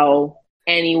allow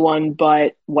anyone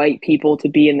but white people to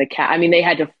be in the cast. I mean, they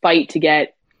had to fight to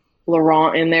get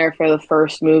Laurent in there for the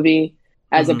first movie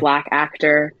as a black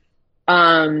actor.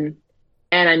 And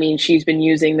I mean, she's been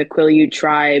using the Quileute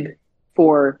tribe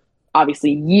for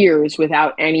obviously years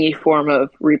without any form of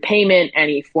repayment,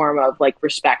 any form of like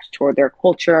respect toward their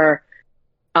culture,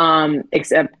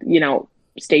 except, you know,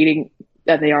 stating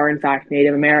that they are in fact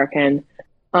Native American.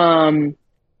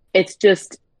 It's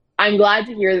just, I'm glad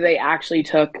to hear that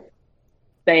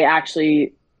they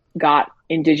actually got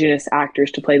indigenous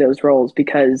actors to play those roles,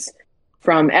 because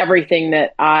from everything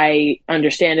that I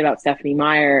understand about Stephenie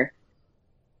Meyer,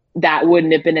 that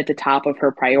wouldn't have been at the top of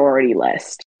her priority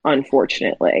list,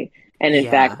 unfortunately. And in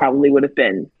fact, probably would have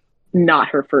been not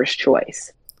her first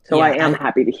choice. So Yeah, I am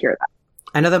happy to hear that.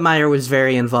 I know that Meyer was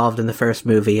very involved in the first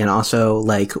movie and also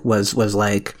like was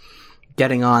like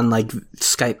getting on like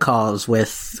Skype calls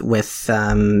with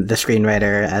the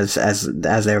screenwriter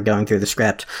as they were going through the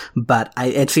script. But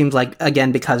it seems like,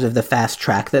 again, because of the fast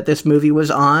track that this movie was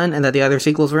on and that the other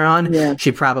sequels were on,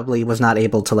 she probably was not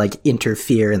able to like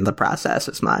interfere in the process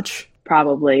as much.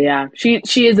 Probably, yeah.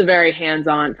 She is a very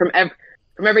hands-on from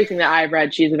everything that I've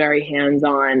read. She's a very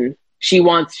hands-on. She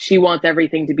wants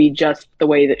everything to be just the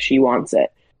way that she wants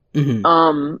it.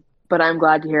 Mm-hmm. But I'm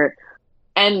glad to hear it.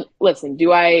 And listen,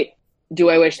 do I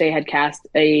wish they had cast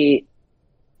an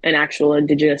actual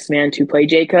Indigenous man to play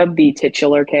Jacob, the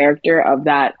titular character of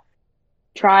that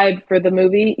tribe for the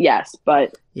movie? Yes,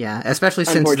 but yeah, especially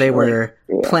since they were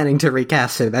planning to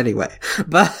recast him anyway.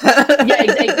 But yeah,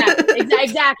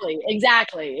 exactly.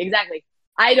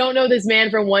 I don't know this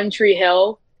man from One Tree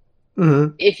Hill.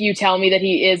 Mm-hmm. If you tell me that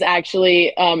he is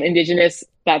actually Indigenous,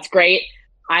 that's great.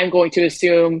 I'm going to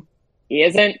assume he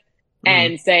isn't,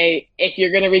 and say if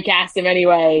you're going to recast him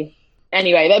anyway.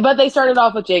 But they started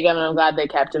off with Jacob, and I'm glad they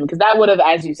kept him because that would have,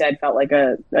 as you said, felt like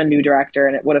a new director,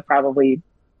 and it would have probably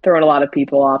thrown a lot of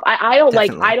people off. I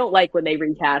don't like when they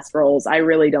recast roles. I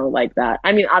really don't like that.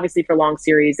 I mean, obviously for long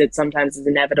series, it sometimes is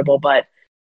inevitable, but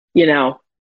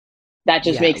that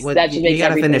just makes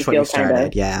everything feel kind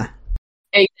of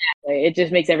exactly. It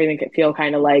just makes everything feel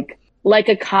kind of like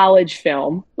a college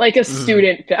film, like a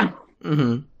student film.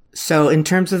 Mm-hmm. So in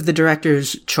terms of the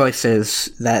director's choices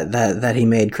that he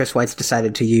made, Chris Weitz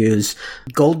decided to use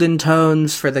golden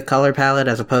tones for the color palette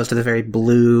as opposed to the very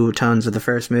blue tones of the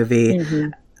first movie.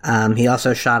 Mm-hmm. He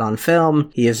also shot on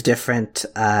film. He used different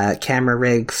camera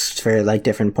rigs for like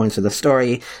different points of the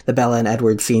story. The Bella and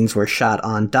Edward scenes were shot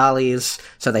on dollies,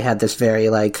 so they had this very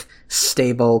like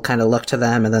stable kind of look to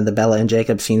them. And then the Bella and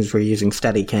Jacob scenes were using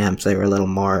steady cams. They were a little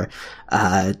more,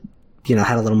 had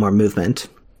a little more movement.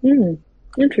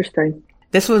 Interesting.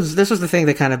 This was the thing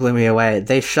that kind of blew me away.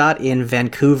 They shot in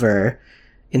Vancouver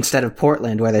instead of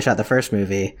Portland, where they shot the first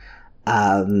movie.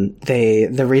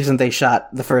 The reason they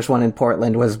shot the first one in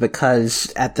Portland was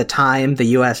because at the time the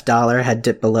US dollar had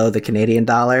dipped below the Canadian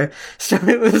dollar, so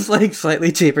it was like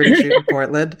slightly cheaper to shoot in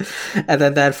Portland, and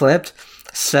then that flipped.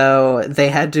 So they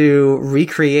had to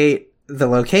recreate the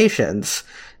locations.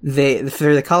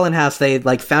 For the Cullen house, they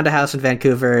like found a house in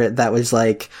Vancouver that was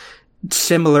like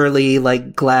similarly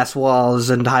like glass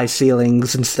walls and high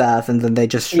ceilings and stuff, and then they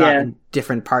just shot in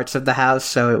different parts of the house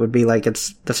so it would be like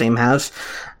it's the same house.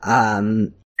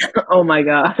 Oh my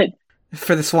god.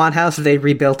 For the Swan house, they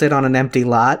rebuilt it on an empty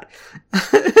lot.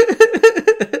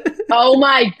 Oh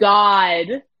my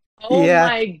god.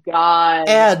 My god.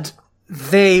 And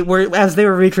as they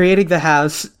were recreating the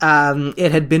house,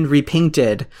 it had been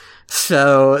repainted,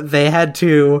 so they had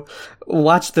to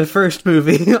watch the first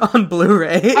movie on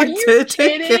Blu-ray. Are you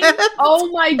kidding?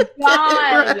 Oh my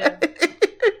god. Right.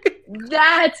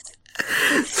 That's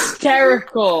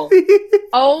hysterical.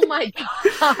 Oh my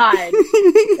god.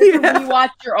 You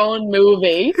watch your own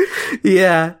movie.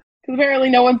 Yeah. Apparently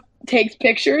no one takes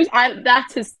pictures.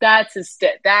 That's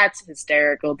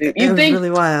hysterical, dude. It was really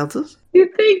wild. You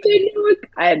think they knew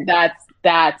it?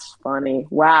 That's funny.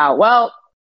 Wow. Well,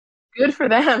 good for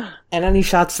them. And any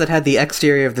shots that had the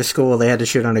exterior of the school, they had to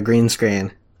shoot on a green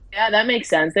screen. Yeah, that makes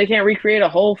sense. They can't recreate a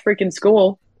whole freaking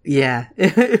school. Yeah,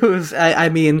 it was. I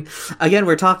mean, again,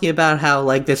 we're talking about how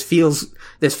like this feels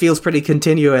pretty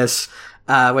continuous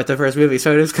with the first movie.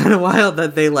 So it is kind of wild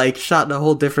that they like shot in a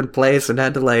whole different place and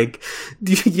had to like,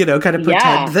 kind of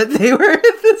pretend that they were at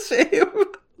the same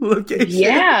location.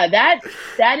 Yeah,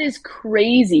 that is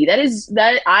crazy.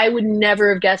 That I would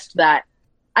never have guessed that.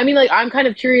 I mean, like, I'm kind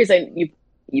of curious.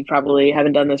 You probably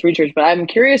haven't done this research, but I'm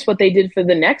curious what they did for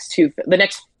the next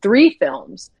 3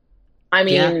 films. I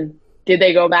mean, did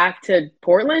they go back to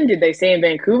Portland? Did they stay in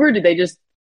Vancouver? Did they just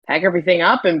pack everything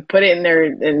up and put it in there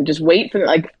and just wait for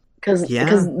because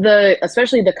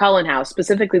especially the Cullen house,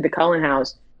 specifically the Cullen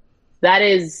house, that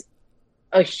is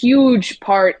a huge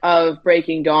part of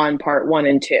Breaking Dawn Part 1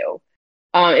 and 2.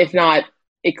 If not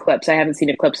Eclipse. I haven't seen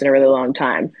Eclipse in a really long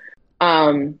time.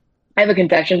 I have a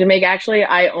confession to make. Actually,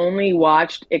 I've only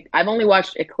watched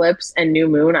Eclipse and New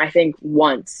Moon, I think,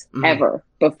 once ever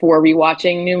before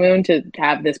rewatching New Moon to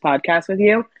have this podcast with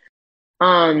you.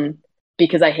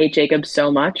 Because I hate Jacob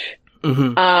so much.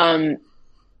 Mm-hmm.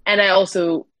 And I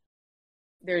also,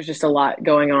 there's just a lot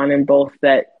going on in both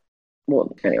that.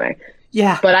 Well, anyway.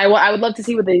 Yeah. But I would love to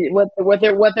see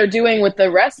what they're doing with the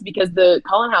rest, because the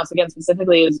Cullen house, again,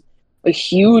 specifically, is a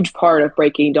huge part of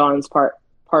Breaking Dawn's part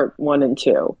 1 and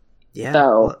 2. Yeah,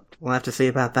 so we'll have to see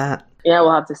about that. Yeah,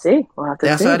 we'll have to see. They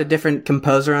also had a different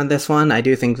composer on this one. I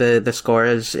do think the score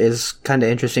is kind of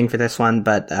interesting for this one,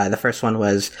 but the first one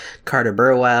was Carter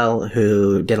Burwell,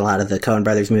 who did a lot of the Coen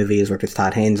Brothers movies, worked with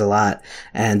Todd Haynes a lot,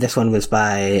 and this one was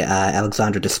by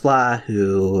Alexandre Desplat,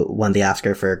 who won the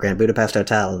Oscar for Grand Budapest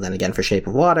Hotel, and then again for Shape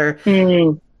of Water.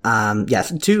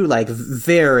 Yes, two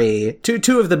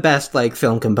of the best like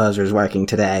film composers working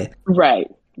today. Right,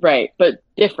 but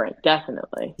different,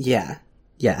 definitely.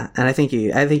 Yeah, and I think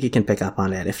you can pick up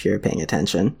on it if you're paying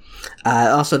attention.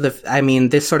 Also,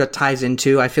 this sort of ties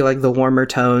into, I feel like, the warmer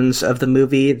tones of the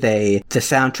movie. The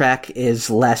soundtrack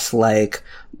is less like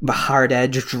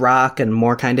hard-edged rock and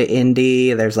more kind of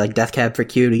indie. There's like Death Cab for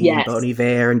Cutie and Bon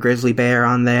Iver and Grizzly Bear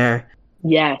on there.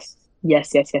 Yes.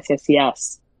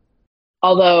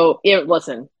 Although,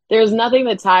 listen, there's nothing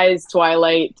that ties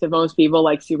Twilight to most people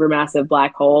like Supermassive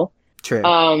Black Hole. True.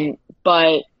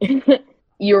 But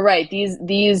you're right.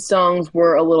 These songs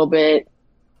were a little bit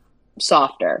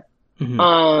softer.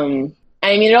 Mm-hmm.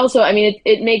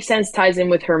 It makes sense, ties in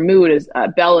with her mood, as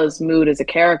Bella's mood as a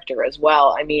character as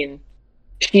well. I mean,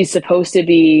 she's supposed to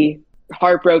be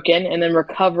heartbroken and then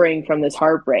recovering from this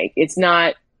heartbreak. It's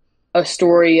not a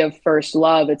story of first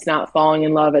love. It's not falling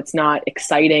in love. It's not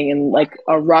exciting and like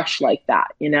a rush like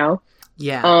that, you know?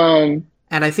 Yeah.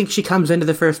 And I think she comes into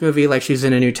the first movie like she's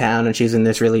in a new town and she's in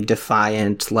this really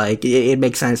defiant, like, it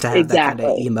makes sense to have that kind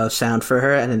of emo sound for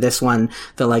her. And in this one,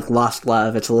 the like lost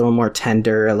love, it's a little more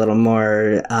tender, a little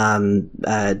more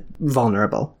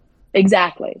vulnerable.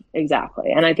 Exactly.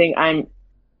 And I think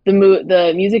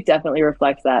the music definitely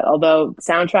reflects that, although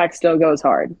soundtrack still goes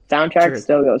hard.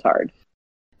 Still goes hard.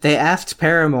 They asked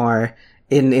Paramore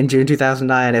in June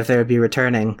 2009 if they would be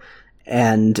returning.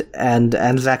 And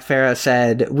Zach Farrow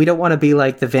said, "We don't want to be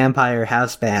like the Vampire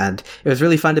House Band. It was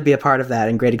really fun to be a part of that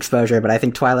and great exposure, but I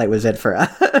think Twilight was it for us."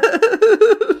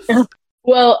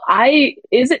 Well, I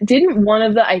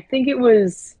think it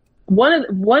was one of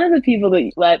the people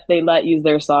that they let use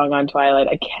their song on Twilight.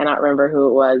 I cannot remember who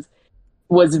it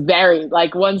was very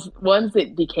like once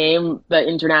it became the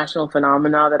international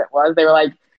phenomenon that it was, they were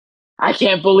like, "I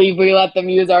can't believe we let them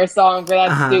use our song for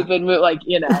that stupid movie," like,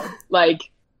 you know, like.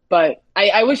 But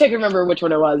I wish I could remember which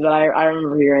one it was, but I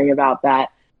remember hearing about that.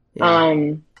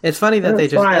 Yeah. It's funny that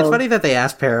it's funny that they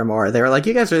asked Paramore. They were like,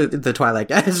 "You guys are the Twilight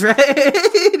guys, right?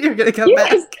 You're gonna come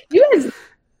back." You guys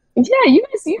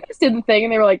did the thing,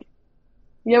 and they were like,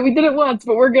 "Yeah, we did it once,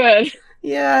 but we're good."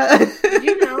 Yeah. Did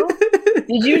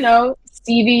you know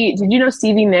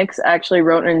Stevie Nicks actually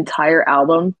wrote an entire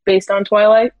album based on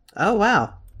Twilight? Oh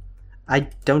wow. I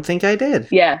don't think I did.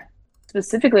 Yeah.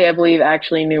 Specifically, I believe,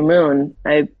 actually, New Moon.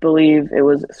 I believe it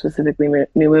was specifically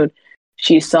New Moon.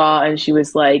 She saw and she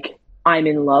was like, "I'm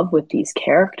in love with these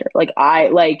characters. Like, I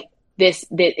like this."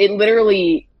 It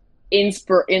literally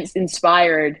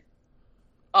inspired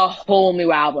a whole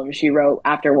new album she wrote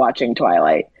after watching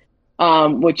Twilight,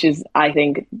 which is, I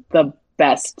think, the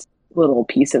best little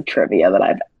piece of trivia that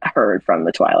I've heard from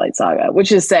the Twilight saga,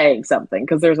 which is saying something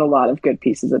because there's a lot of good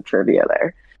pieces of trivia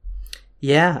there.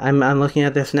 Yeah, I'm looking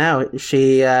at this now.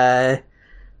 She thought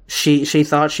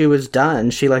she was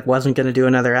done. She like wasn't going to do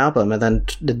another album, and then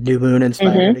the New Moon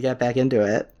inspired her to get back into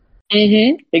it.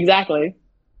 Mm-hmm. Exactly.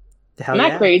 Isn't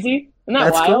that crazy? Isn't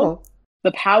that wild? Cool.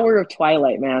 The power of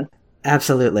Twilight, man.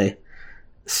 Absolutely.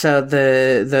 So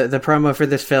the promo for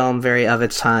this film, very of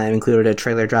its time, included a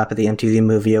trailer drop at the MTV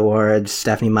Movie Awards.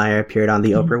 Stephenie Meyer appeared on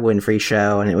the Oprah Winfrey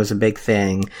Show, and it was a big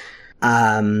thing.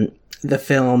 The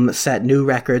film set new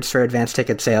records for advance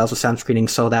ticket sales, with some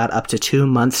screenings sold out up to 2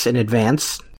 months in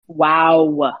advance.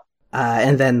 Wow.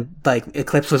 And then, like,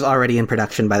 Eclipse was already in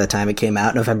production by the time it came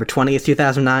out. November 20th,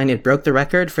 2009, it broke the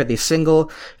record for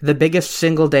the biggest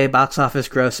single-day box office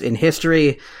gross in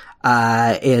history.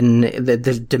 In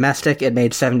the domestic, it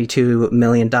made $72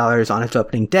 million on its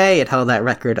opening day. It held that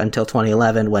record until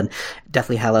 2011 when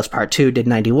Deathly Hallows Part 2 did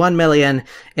 $91 million.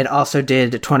 It also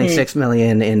did $26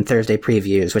 million in Thursday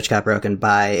previews, which got broken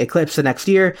by Eclipse the next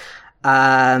year.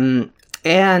 And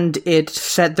it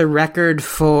set the record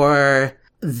for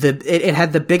it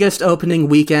had the biggest opening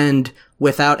weekend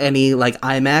without any, like,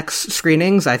 IMAX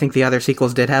screenings. I think the other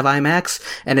sequels did have IMAX,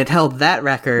 and it held that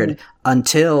record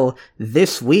until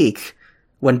this week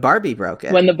when Barbie broke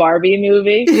it. When the Barbie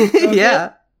movie?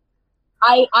 Yeah.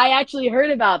 I actually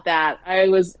heard about that. I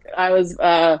was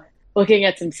looking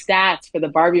at some stats for the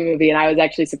Barbie movie, and I was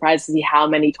actually surprised to see how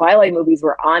many Twilight movies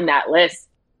were on that list.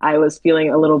 I was feeling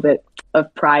a little bit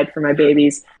of pride for my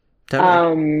babies.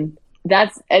 Totally.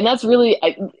 That's really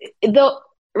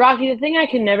Rocky. The thing I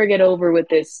can never get over with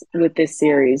this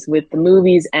series, with the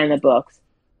movies and the books,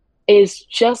 is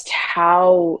just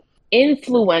how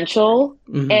influential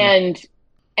and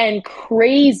and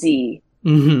crazy,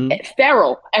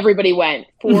 feral everybody went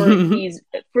for these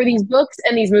books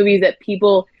and these movies that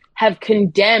people have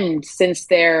condemned since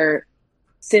their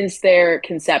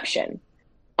conception.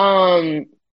 I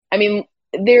mean,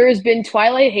 there's been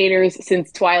Twilight haters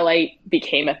since Twilight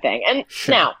became a thing. And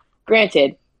now,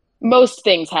 granted, most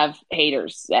things have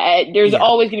haters. There's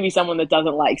always going to be someone that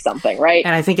doesn't like something, right?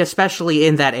 And I think especially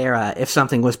in that era, if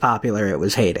something was popular, it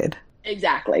was hated.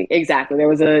 Exactly. There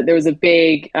was a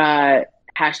big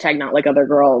hashtag not like other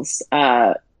girls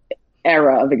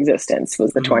era of existence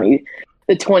was the 2000s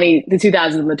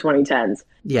and the 2010s.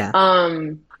 Yeah.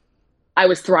 I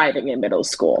was thriving in middle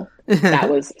school. That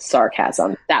was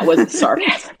sarcasm.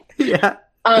 Yeah.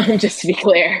 Just to be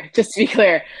clear.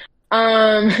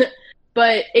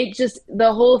 But it just,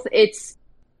 it's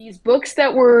these books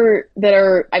that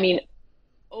are, I mean,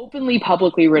 openly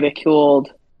publicly ridiculed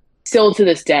still to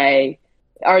this day,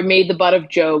 are made the butt of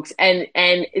jokes, and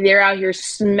they're out here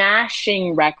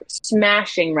smashing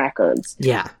records.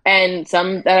 Yeah. And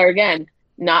some that are, again,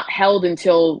 not held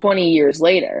until 20 years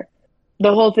later.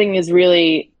 The whole thing is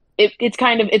really, it's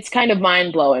kind of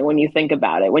mind blowing when you think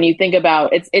about it. When you think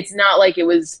about it's not like it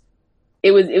was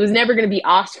never going to be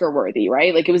Oscar worthy,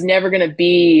 right? Like, it was never going to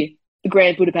be the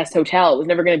Grand Budapest Hotel. It was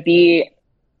never going to be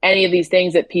any of these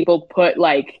things that people put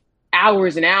like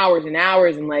hours and hours and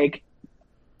hours, and like,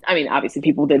 I mean, obviously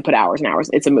people did put hours and hours.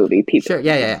 It's a movie. People,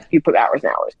 you put hours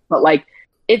and hours, but like,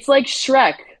 it's like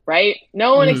Shrek, right?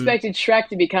 No one expected Shrek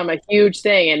to become a huge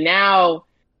thing, and now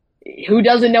who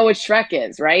doesn't know what Shrek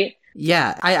is, right?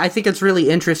 Yeah, I think it's really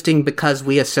interesting because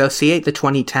we associate the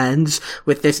 2010s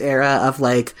with this era of,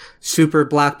 like, super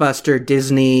blockbuster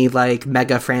Disney, like,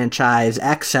 mega franchise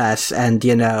excess and,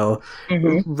 you know,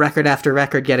 record after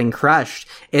record getting crushed.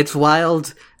 It's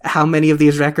wild how many of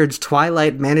these records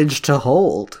Twilight managed to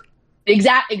hold.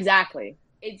 Exactly.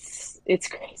 It's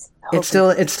crazy.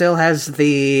 It still has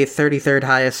the 33rd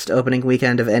highest opening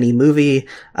weekend of any movie,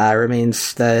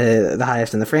 remains the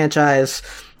highest in the franchise.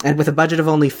 And with a budget of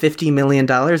only $50 million,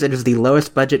 it is the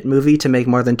lowest budget movie to make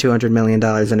more than $200 million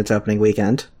in its opening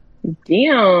weekend.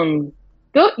 Damn.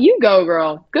 You go,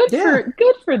 girl. Good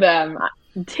for them.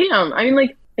 Damn. I mean,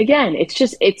 like, again,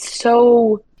 it's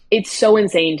so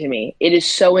insane to me. It is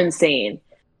so insane.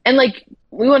 And like,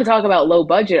 we want to talk about low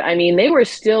budget. I mean, they were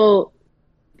still,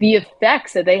 the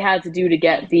effects that they had to do to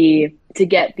get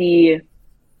the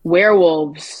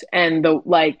werewolves and the,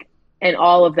 like, and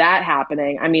all of that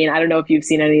happening. I mean, I don't know if you've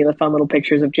seen any of the fun little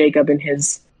pictures of Jacob in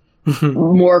his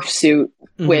morph suit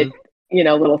with, you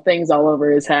know, little things all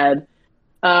over his head.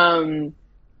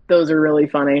 Those are really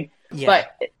funny. Yeah.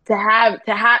 But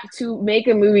to make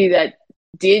a movie that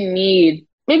did need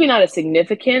maybe not a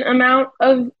significant amount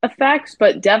of effects,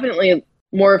 but definitely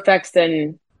more effects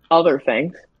than other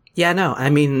things. Yeah, no, I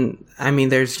mean,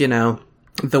 there's, you know,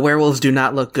 the werewolves do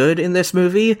not look good in this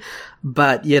movie,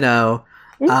 but, you know,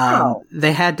 no.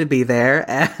 They had to be there,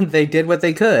 and they did what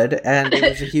they could, and it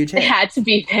was a huge hit. They had to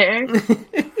be there.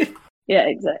 Yeah,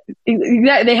 exactly.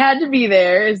 They had to be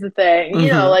there is the thing.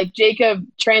 You know, like Jacob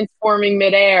transforming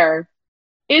midair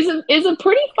is a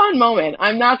pretty fun moment.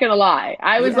 I'm not gonna lie.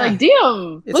 I was like,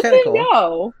 damn, look at him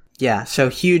go. Yeah, so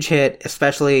huge hit,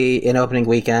 especially in opening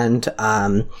weekend.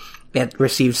 It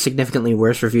received significantly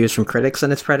worse reviews from critics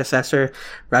than its predecessor.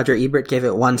 Roger Ebert gave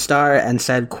it 1 star and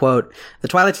said, quote, "The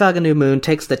Twilight Saga: New Moon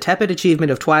takes the tepid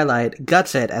achievement of Twilight,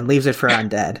 guts it, and leaves it for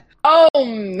undead." Oh,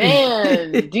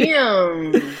 man.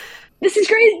 Damn. This is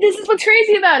crazy. This is what's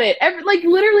crazy about it.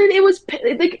 Literally, it was,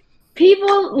 like,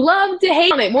 people love to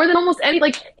hate on it more than almost any,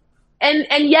 like, and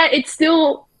yet it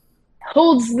still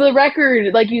holds the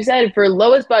record, like you said, for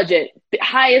lowest budget,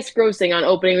 highest grossing on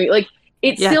opening week. Like,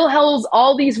 it still holds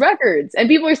all these records, and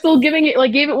people are still gave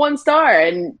it 1 star,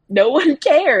 and no one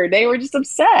cared. They were just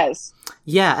obsessed.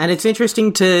 Yeah, and it's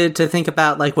interesting to think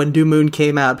about, like, when New Moon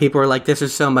came out, people were like, this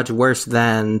is so much worse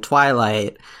than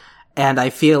Twilight. And I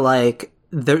feel like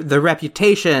the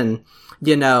reputation,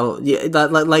 you know,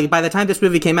 like, by the time this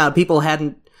movie came out, people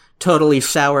hadn't totally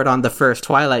soured on the first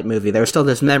Twilight movie. There was still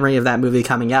this memory of that movie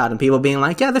coming out, and people being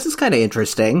like, yeah, this is kind of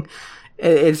interesting.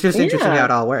 It's just interesting how it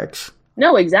all works.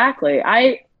 No, exactly.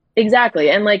 Exactly.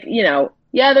 And, like, you know,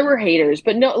 yeah, there were haters,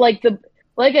 but no, like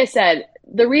I said,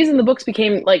 the reason the books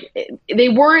became, like, they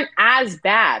weren't as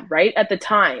bad, right? At the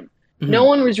time. No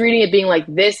one was reading it being like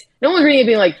this. No one was reading it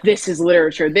being like, this is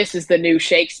literature. This is the new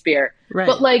Shakespeare. Right.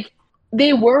 But, like,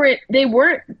 they weren't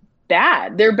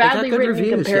bad. They're badly written reviews,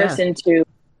 in comparison to,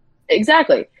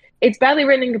 exactly. It's badly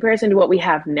written in comparison to what we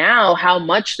have now, how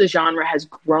much the genre has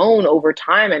grown over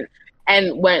time.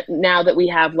 And now that we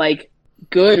have, like,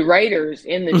 good writers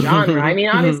in the genre. I mean,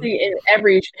 obviously, in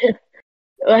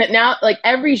Now, like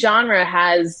every genre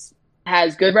has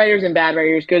good writers and bad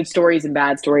writers, good stories and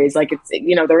bad stories. Like it's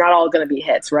they're not all going to be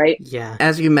hits, right? Yeah.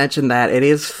 As you mentioned that, it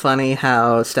is funny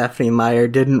how Stephanie Meyer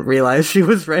didn't realize she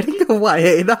was writing a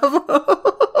YA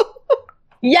novel.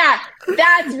 Yeah,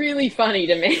 that's really funny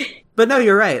to me. But no,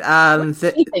 you're right. What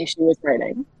do you think she was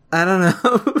writing? I don't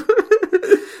know.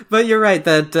 But you're right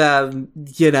that,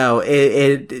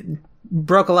 it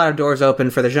broke a lot of doors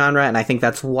open for the genre, and I think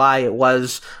that's why it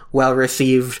was well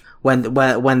received when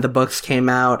the books came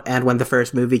out and when the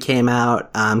first movie came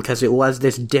out, because it was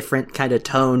this different kind of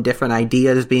tone, different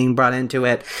ideas being brought into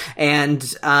it, and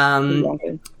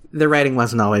the writing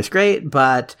wasn't always great,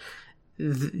 but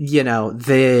it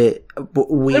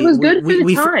was good for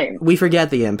the time. We forget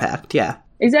the impact, yeah.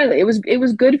 Exactly, it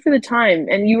was good for the time,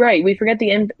 and you're right. We forget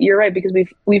you're right because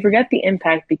we forget the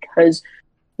impact because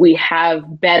we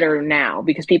have better now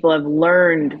because people have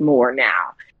learned more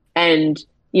now, and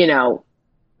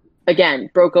again,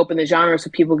 broke open the genre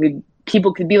so people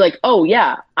could be like, oh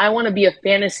yeah, I want to be a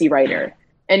fantasy writer,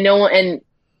 and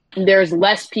there's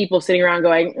less people sitting around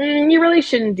going, you really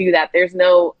shouldn't do that. There's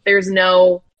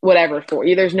no whatever for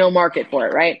you. There's no market for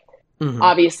it, right? Mm-hmm.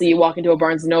 Obviously, you walk into a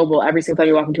Barnes & Noble, every single time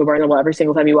you walk into a Barnes & Noble, every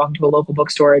single time you walk into a local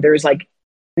bookstore, there's like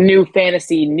new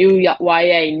fantasy, new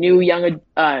YA, new young,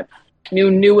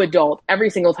 new adult,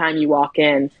 every single time you walk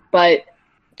in. But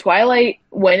Twilight,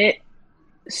 when it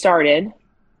started,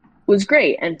 was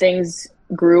great, and things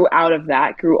grew off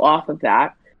of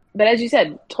that. But as you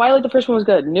said, Twilight, the first one was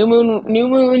good. New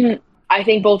Moon, I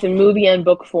think both in movie and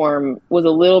book form was a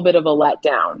little bit of a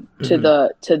letdown to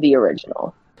the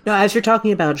original. No, as you're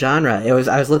talking about genre, I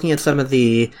was looking at some of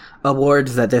the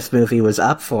awards that this movie was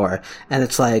up for, and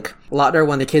it's like, Lautner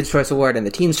won the Kids' Choice Award and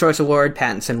the Teen's Choice Award,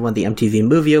 Pattinson won the MTV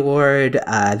Movie Award,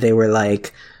 they were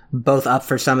like, both up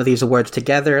for some of these awards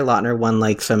together. Lautner won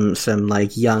like some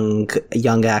like young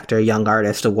actor, young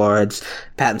artist awards.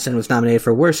 Pattinson was nominated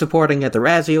for Worst Supporting at the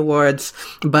Razzie Awards,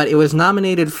 but it was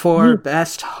nominated for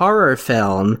Best Horror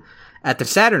Film at the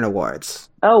Saturn Awards.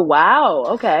 Oh, wow.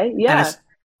 Okay. Yeah.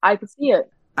 I could see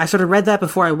it. I sort of read that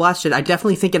before I watched it. I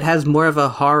definitely think it has more of a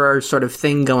horror sort of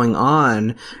thing going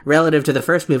on relative to the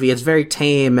first movie. It's very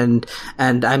tame and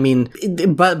I mean,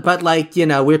 but like, we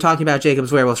were talking about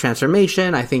Jacob's werewolf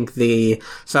transformation. I think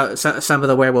some of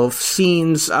the werewolf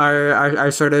scenes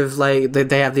are sort of like,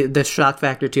 they have the shock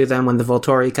factor to them when the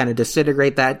Volturi kind of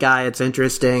disintegrate that guy. It's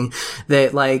interesting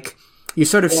that like, you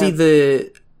sort of see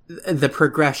the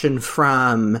progression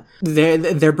from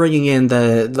they're bringing in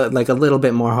the like a little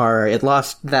bit more horror. It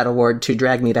lost that award to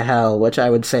Drag Me to Hell, which I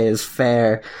would say is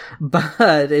fair,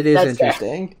 but it is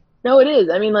interesting. Fair. No, it is.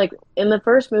 I mean, like in the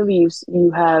first movie,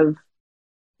 you have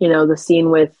the scene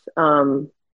with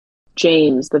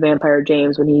James, the vampire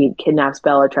James, when he kidnaps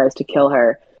Bella, tries to kill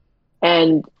her,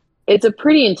 and it's a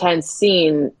pretty intense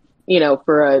scene,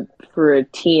 for a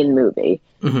teen movie.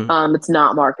 Mm-hmm. It's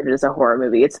not marketed as a horror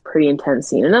movie. It's a pretty intense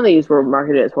scene. And none of these were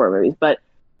marketed as horror movies, but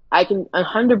I can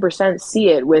 100% see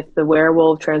it with the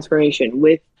werewolf transformation,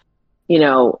 with,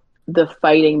 the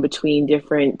fighting between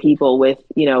different people, with,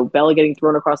 Bella getting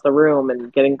thrown across the room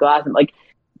and getting glass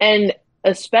and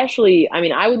especially, I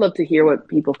mean, I would love to hear what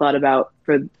people thought about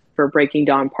for Breaking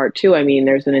Dawn Part 2. I mean,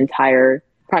 there's an entire,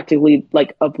 practically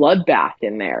like a bloodbath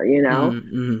in there,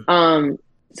 Mm-hmm.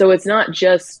 So it's not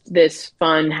just this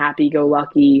fun,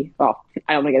 happy-go-lucky... Well,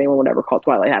 I don't think anyone would ever call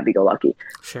Twilight happy-go-lucky.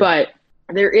 Sure. But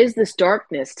there is this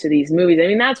darkness to these movies. I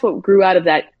mean, that's what grew out of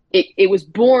that. It was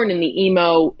born in the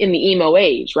emo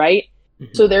age, right?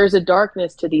 Mm-hmm. So there's a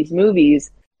darkness to these movies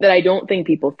that I don't think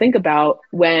people think about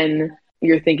when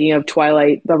you're thinking of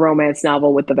Twilight, the romance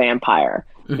novel with the vampire.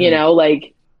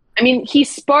 Mm-hmm. I mean, he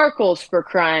sparkles, for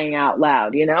crying out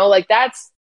loud, Like,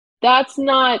 that's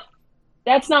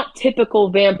not typical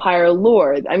vampire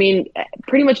lore. I mean,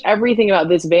 pretty much everything about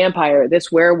this vampire,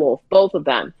 this werewolf, both of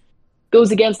them,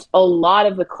 goes against a lot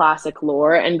of the classic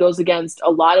lore and goes against a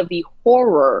lot of the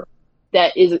horror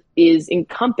that is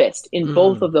encompassed in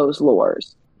both of those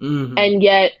lores. Mm-hmm. And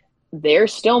yet, they're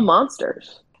still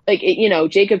monsters. Like,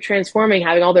 Jacob transforming,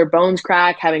 having all their bones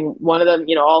crack, having one of them,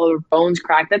 all their bones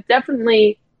crack. That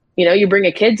definitely, you bring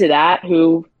a kid to that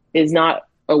who is not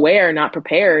aware, not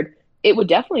prepared, it would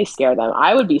definitely scare them.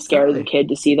 I would be scared as a kid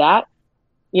to see that,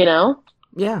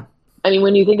 Yeah. I mean,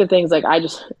 when you think of things like,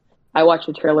 I watched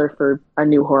a trailer for a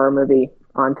new horror movie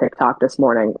on TikTok this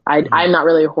morning. I'm not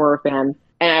really a horror fan.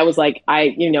 And I was like,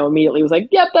 immediately was like,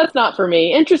 yep, that's not for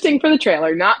me. Interesting for the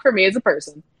trailer, not for me as a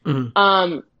person.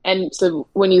 Mm-hmm. And so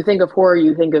when you think of horror,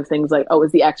 you think of things like,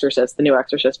 it's The Exorcist, the new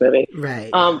Exorcist movie. Right.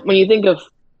 When you think of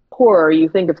horror, you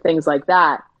think of things like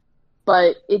that.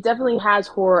 But it definitely has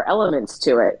horror elements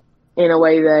to it, in a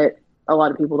way that a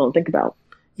lot of people don't think about.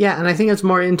 Yeah, and I think it's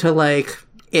more into, like,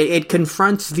 it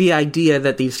confronts the idea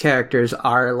that these characters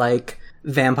are, like,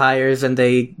 vampires and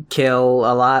they kill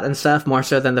a lot and stuff, more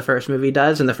so than the first movie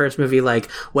does. In the first movie,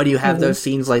 like, when you have those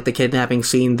scenes, like the kidnapping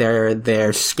scene,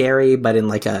 they're scary, but in,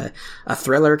 like, a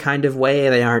thriller kind of way.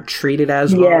 They aren't treated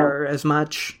as horror as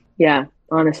much. Yeah,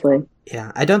 honestly.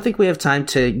 Yeah, I don't think we have time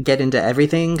to get into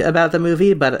everything about the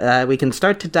movie, but we can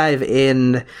start to dive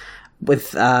in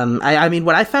with, I mean,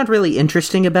 what I found really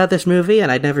interesting about this movie,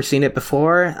 and I'd never seen it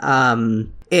before,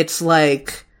 it's,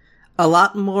 like, a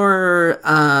lot more,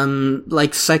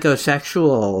 like,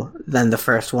 psychosexual than the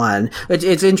first one.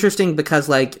 It's interesting because,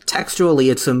 like,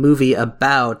 textually, it's a movie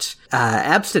about,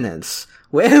 abstinence.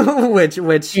 Which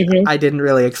I didn't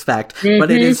really expect, but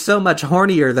it is so much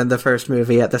hornier than the first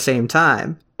movie at the same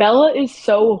time. Bella is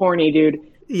so horny, dude.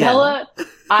 Yeah. Bella,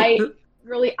 I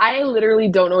literally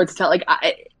don't know what to tell. Like,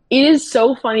 it is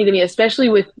so funny to me, especially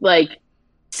with, like,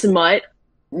 smut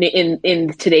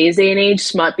in today's day and age,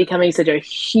 smut becoming such a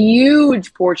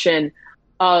huge portion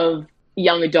of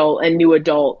young adult and new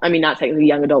adult. I mean, not technically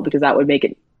young adult because that would make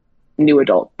it new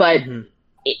adult, but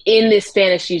in this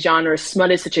fantasy genre,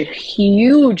 smut is such a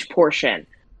huge portion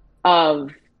of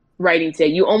writing today.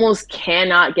 You almost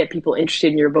cannot get people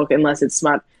interested in your book unless it's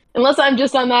smut. Unless I'm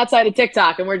just on that side of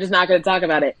TikTok and we're just not going to talk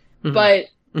about it. But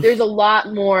there's a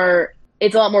lot more.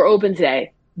 It's a lot more open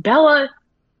today. Bella,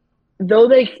 though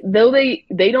they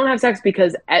don't have sex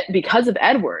because of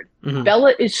Edward.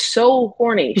 Bella is so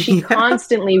horny. She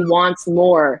constantly wants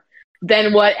more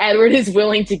than what Edward is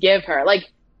willing to give her.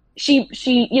 Like, she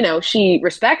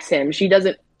respects him. She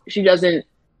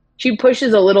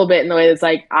pushes a little bit in the way that's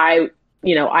like, I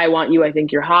want you. I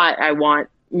think you're hot. I want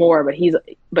more. But he's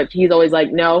always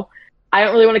like, no, I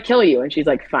don't really want to kill you. And she's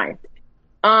like, fine.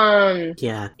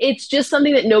 It's just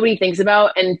something that nobody thinks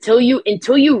about until you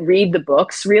read the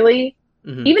books, really.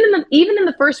 Even in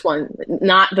the first one,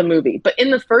 not the movie, but in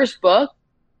the first book,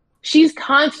 she's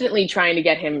constantly trying to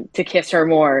get him to kiss her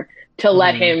more, to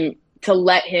let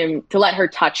her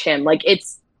touch him. Like,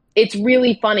 it's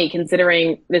really funny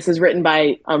considering this is written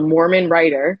by a Mormon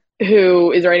writer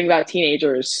who is writing about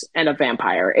teenagers and a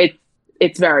vampire.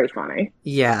 It's very funny.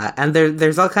 Yeah, and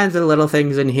there's all kinds of little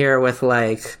things in here with,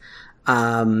 like,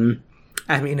 I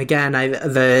mean, again,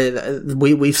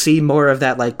 we see more of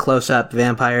that, like, close-up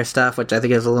vampire stuff, which I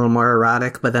think is a little more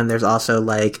erotic, but then there's also,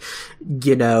 like,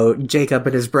 Jacob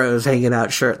and his bros hanging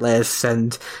out shirtless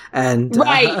and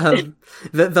right.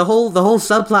 The whole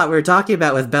subplot we were talking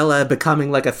about with Bella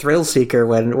becoming, like, a thrill seeker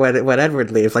when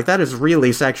Edward leaves, like, that is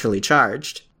really sexually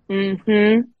charged.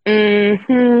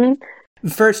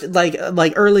 First,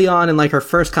 like early on in, like, her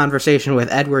first conversation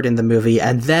with Edward in the movie,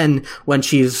 and then when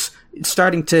she's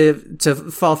starting to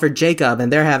fall for Jacob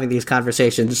and they're having these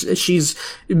conversations,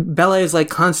 Bella is, like,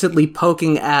 constantly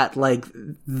poking at, like,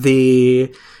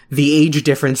 the age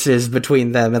differences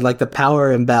between them and, like, the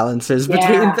power imbalances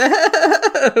between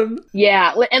them.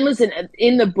 Yeah, and listen,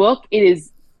 in the book, it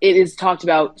is talked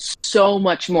about so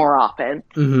much more often.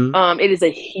 It is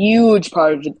a huge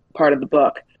part of the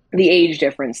book, the age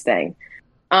difference thing.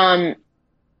 And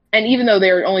even though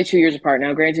they're only 2 years apart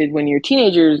now, granted, when you're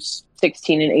teenagers,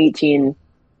 16 and 18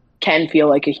 can feel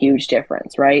like a huge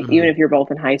difference, right? Even if you're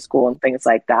both in high school and things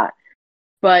like that.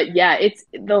 But yeah, it's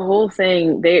the whole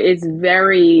thing. It's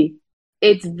very,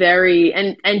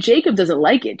 and Jacob doesn't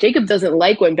like it. Jacob doesn't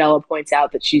like when Bella points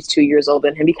out that she's 2 years older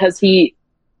than him because he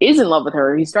is in love with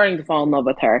her. He's starting to fall in love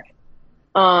with her.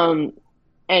 And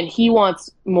he wants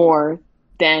more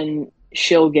than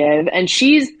she'll give. And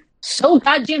she's so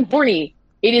goddamn horny.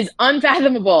 It is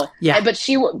unfathomable. Yeah. But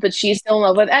she's still in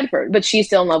love with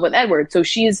Edward. So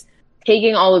she's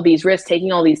taking all of these risks,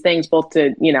 taking all these things, both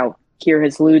to, hear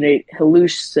his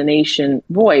hallucination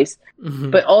voice,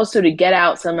 but also to get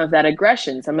out some of that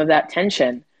aggression, some of that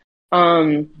tension.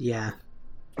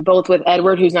 Both with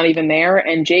Edward, who's not even there,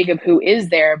 and Jacob, who is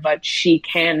there, but she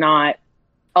cannot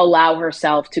allow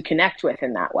herself to connect with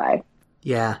in that way.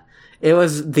 Yeah. It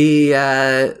was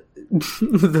the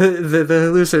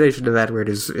hallucination of Edward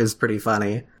is pretty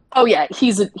funny. Oh yeah,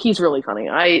 he's really funny.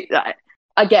 I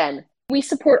again, we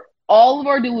support all of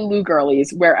our Delulu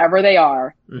girlies wherever they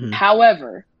are.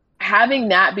 However, having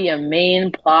that be a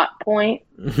main plot point,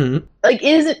 like,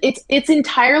 it's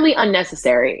entirely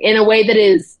unnecessary in a way that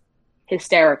is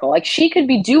hysterical. Like, she could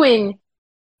be doing.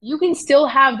 You can still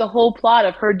have the whole plot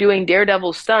of her doing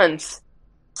Daredevil stunts.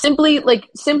 Simply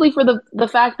for the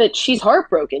fact that she's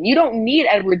heartbroken. You don't need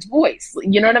Edward's voice.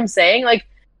 You know what I'm saying? Like,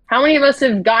 how many of us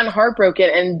have gotten heartbroken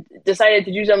and decided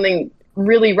to do something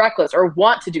really reckless or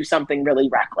want to do something really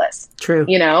reckless? True.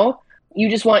 you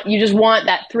just want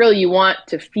that thrill. You want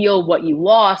to feel what you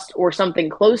lost or something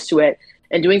close to it,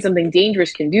 and doing something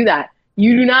dangerous can do that.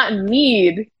 You do not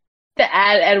need to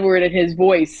add Edward and his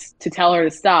voice to tell her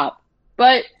to stop.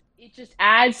 But it just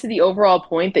adds to the overall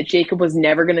point that Jacob was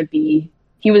never going to be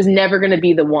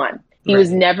the one. He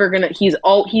was never going to,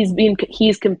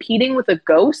 he's competing with a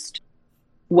ghost,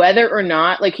 whether or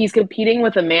not, like, he's competing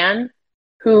with a man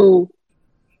who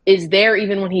is there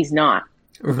even when he's not,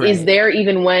 is there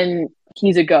even when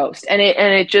he's a ghost. And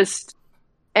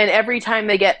every time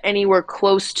they get anywhere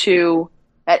close to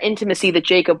that intimacy that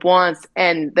Jacob wants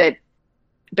and that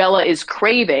Bella is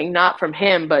craving, not from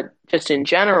him, but just in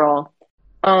general,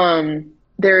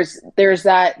 there's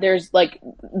like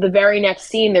the very next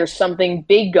scene, there's something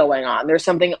big going on. There's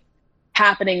something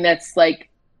happening that's like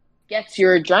gets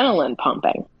your adrenaline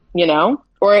pumping, you know?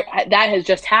 Or that has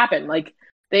just happened. Like,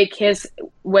 they kiss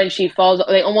when she falls,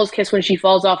 they almost kiss when she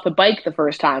falls off the bike the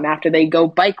first time after they go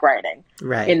bike riding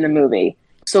in the movie.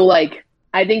 So, like,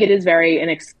 I think it is very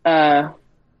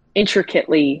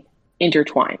intricately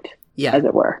intertwined, as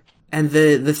it were. And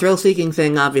the thrill-seeking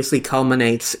thing obviously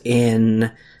culminates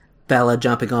in Bella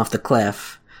jumping off the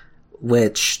cliff,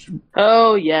 which...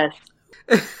 Oh, yes.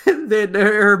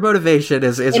 Her motivation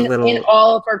is a little... In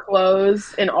all of her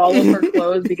clothes,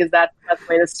 because that's the best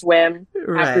way to swim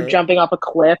after jumping off a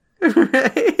cliff.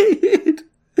 Right.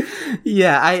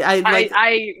 Yeah,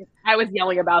 I was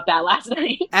yelling about that last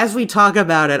night. As we talk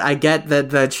about it, I get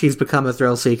that she's become a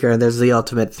thrill seeker and there's the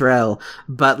ultimate thrill,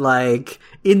 but, like,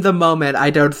 in the moment, I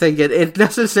don't think it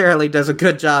necessarily does a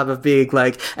good job of being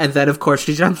like, and then of course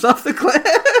she jumps off the cliff.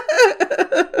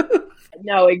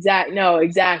 No,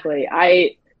 exactly.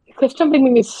 Cliff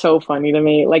jumping is so funny to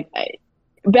me. Like,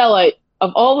 Bella,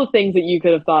 of all the things that you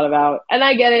could have thought about, and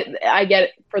I get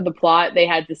it for the plot, they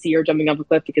had to see her jumping off a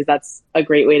cliff because that's a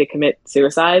great way to commit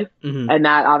suicide. Mm-hmm. And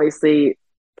that obviously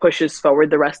pushes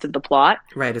forward the rest of the plot.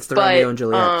 Right, it's the Romeo and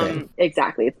Juliet thing.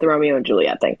 Exactly, it's the Romeo and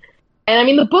Juliet thing. And I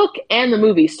mean, the book and the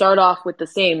movie start off with the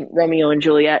same Romeo and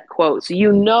Juliet quote. So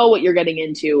you know what you're getting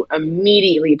into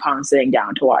immediately upon sitting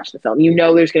down to watch the film. You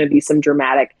know there's going to be some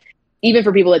dramatic, even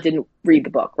for people that didn't read the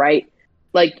book, right?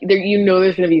 Like, there's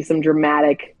going to be some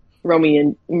dramatic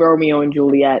Romeo and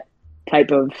Juliet type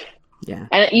of... Yeah.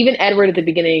 And even Edward at the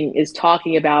beginning is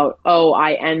talking about, oh,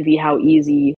 I envy how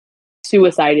easy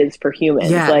suicide is for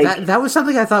humans. Yeah, like, that was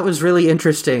something I thought was really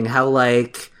interesting, how,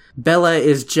 like, Bella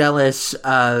is jealous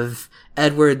of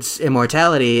Edward's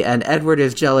immortality, and Edward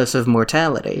is jealous of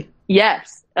mortality.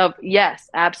 Yes,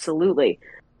 absolutely.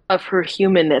 Of her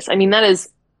humanness. I mean,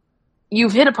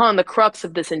 you've hit upon the crux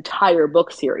of this entire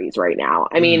book series right now.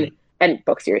 I mean, and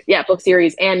book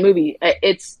series and movie.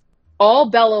 It's all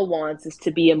Bella wants is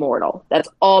to be immortal. That's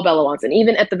all Bella wants. And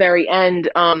even at the very end,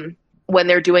 when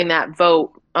they're doing that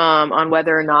vote on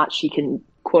whether or not she can,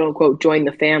 quote unquote, join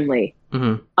the family,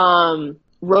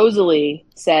 Rosalie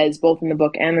says, both in the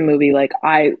book and the movie, like,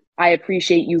 I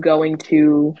appreciate you going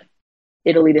to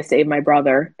Italy to save my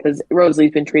brother, because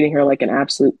Rosalie's been treating her like an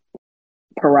absolute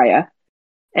pariah.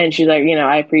 And she's like,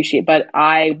 I appreciate, but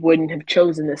I wouldn't have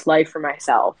chosen this life for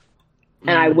myself.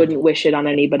 And I wouldn't wish it on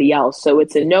anybody else. So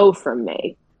it's a no from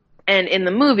me. And in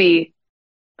the movie,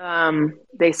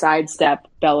 they sidestep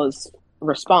Bella's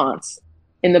response.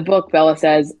 In the book, Bella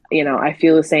says, I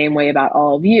feel the same way about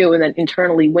all of you, and then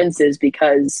internally winces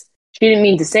because she didn't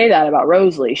mean to say that about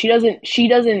Rosalie. She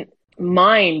doesn't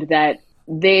mind that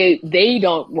they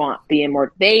don't want the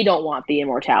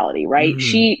immortality, right?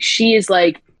 Mm-hmm. She is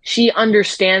like, she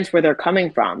understands where they're coming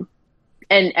from.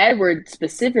 And Edward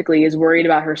specifically is worried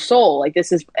about her soul. Like,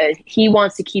 this is, he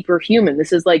wants to keep her human.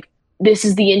 This is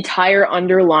the entire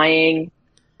underlying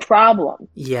problem.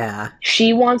 Yeah.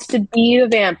 She wants to be a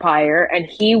vampire and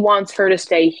he wants her to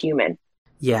stay human.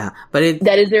 Yeah, but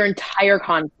that is their entire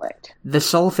conflict. The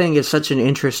soul thing is such an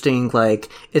interesting, like,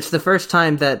 it's the first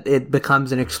time that it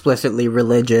becomes an explicitly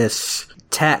religious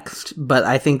text, but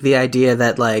I think the idea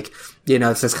that, like,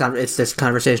 it's this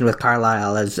conversation with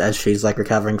Carlisle as she's, like,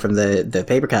 recovering from the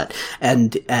paper cut,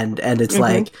 and it's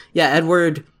like, yeah,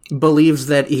 Edward believes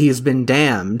that he's been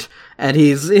damned, and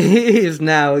he's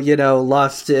now,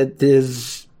 lost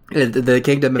the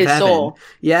kingdom of his heaven. Soul.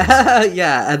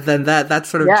 Yeah, and then that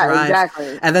sort of drives.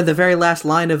 Exactly. And then the very last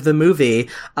line of the movie,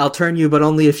 "I'll turn you, but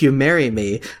only if you marry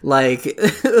me." Like,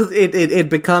 it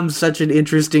becomes such an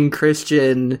interesting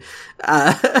Christian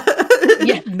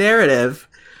narrative.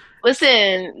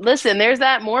 Listen, there's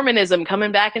that Mormonism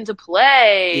coming back into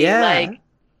play. Yeah. Like,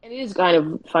 it is kind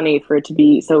of funny for it to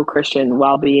be so Christian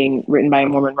while being written by a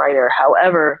Mormon writer.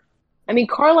 However, I mean,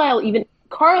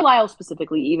 Carlisle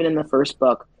specifically, even in the first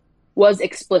book, was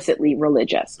explicitly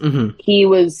religious. Mm-hmm.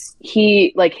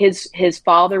 His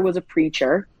father was a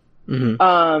preacher.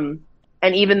 Mm-hmm.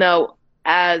 And even though,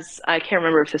 as I can't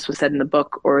remember if this was said in the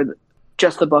book or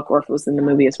just the book or if it was in the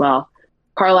movie as well,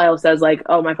 Carlisle says like,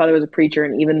 oh, my father was a preacher.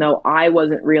 And even though I was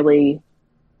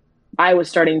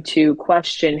starting to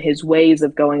question his ways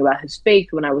of going about his faith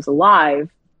when I was alive,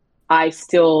 I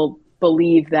still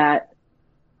believe that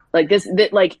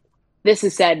this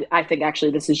is said, I think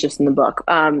actually this is just in the book.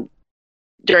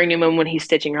 During Newman, when he's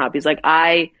stitching her up, he's like,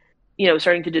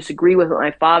 starting to disagree with what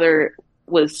my father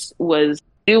was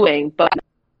doing, but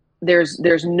there's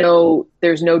no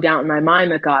doubt in my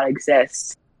mind that God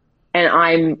exists, and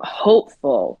I'm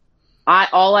hopeful.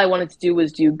 All I wanted to do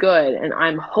was do good, and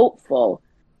I'm hopeful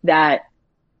that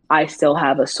I still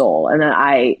have a soul, and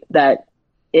that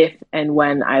if and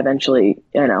when I eventually,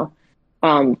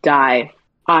 die,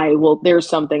 there's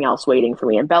something else waiting for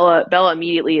me. And Bella's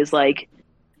immediately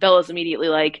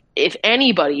like, if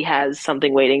anybody has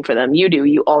something waiting for them, you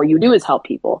do. All you do is help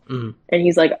people. Mm. And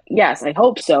he's like, yes, I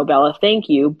hope so, Bella. Thank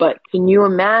you. But can you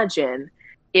imagine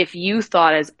if you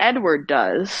thought as Edward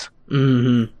does,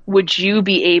 mm-hmm. would you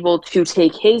be able to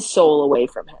take his soul away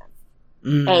from him?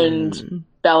 Mm. And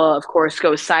Bella, of course,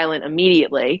 goes silent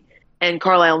immediately. And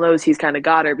Carlisle knows he's kind of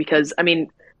got her because, I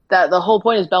mean, the whole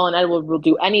point is Bella and Edward will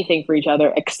do anything for each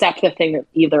other except the thing that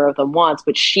either of them wants.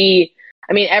 But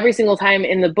every single time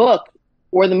in the book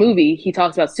or the movie he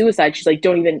talks about suicide, she's like,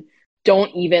 don't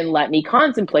even let me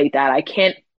contemplate that. I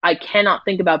cannot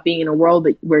think about being in a world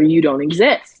where you don't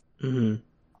exist. Mm-hmm.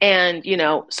 And,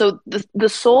 so the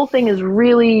soul thing is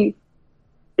really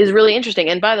interesting.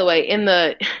 And by the way, in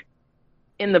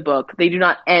the book, they do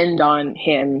not end on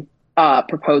him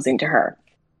proposing to her.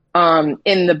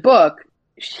 In the book,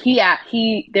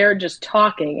 they're just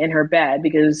talking in her bed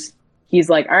because he's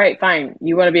like, all right, fine.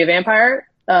 You want to be a vampire?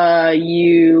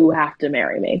 You have to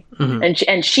marry me. Mm-hmm.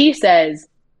 And she says,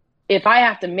 if I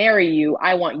have to marry you,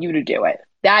 I want you to do it.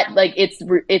 That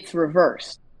it's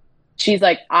reversed. She's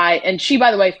like, she,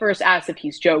 by the way, first asks if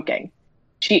he's joking.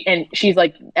 She's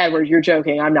like, Edward, you're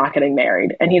joking. I'm not getting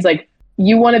married. And he's like,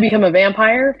 you want to become a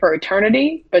vampire for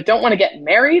eternity, but don't want to get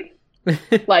married?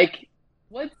 Like,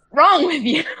 what's wrong with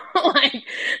you?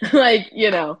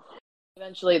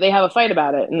 Eventually they have a fight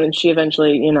about it, and then she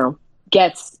eventually,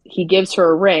 he gives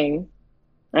her a ring,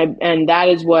 and that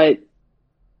is what,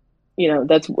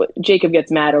 that's what Jacob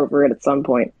gets mad over it at some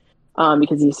point,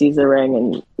 because he sees the ring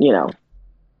and,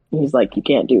 he's like, you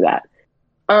can't do that.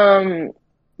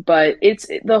 But it's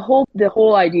the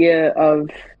whole idea of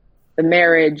the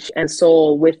marriage and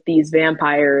soul with these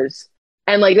vampires.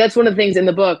 And that's one of the things in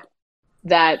the book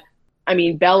that, I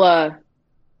mean, Bella,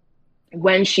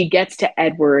 when she gets to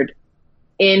Edward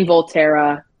in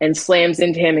Volterra and slams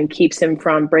into him and keeps him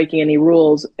from breaking any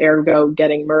rules, ergo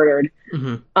getting murdered.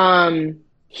 Mm-hmm.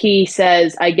 He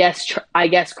says, I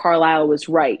guess Carlisle was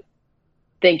right,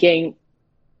 thinking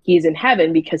he's in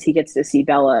heaven because he gets to see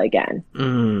Bella again.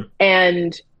 Mm-hmm.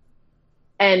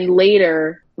 And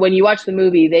later, when you watch the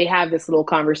movie, they have this little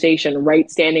conversation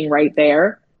standing right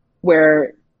there,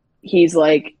 where she's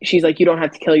like, you don't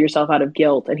have to kill yourself out of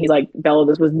guilt. And he's like, Bella,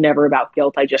 this was never about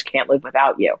guilt. I just can't live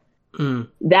without you. Mm.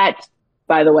 That,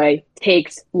 by the way,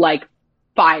 takes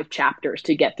 5 chapters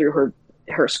to get through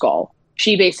her skull.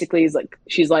 She basically is like,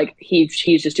 she's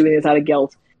just doing this out of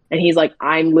guilt. And he's like,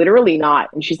 I'm literally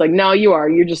not. And she's like, no, you are.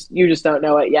 You just don't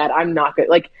know it yet. I'm not good.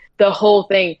 The whole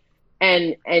thing.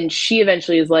 And she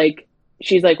eventually is like,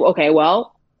 she's like, okay,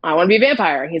 well, I want to be a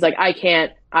vampire. And he's like, I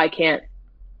can't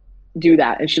do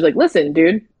that. And she's like, listen,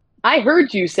 dude, I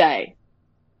heard you say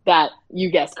that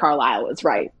you guessed Carlisle was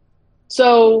right.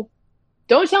 So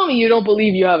don't tell me you don't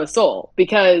believe you have a soul,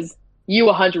 because you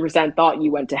 100% thought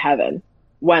you went to heaven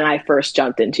when I first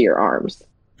jumped into your arms.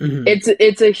 Mm-hmm.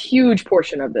 It's a huge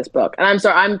portion of this book. And I'm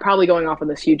sorry, I'm probably going off on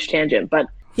this huge tangent, but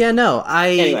yeah, no,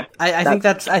 anyway, I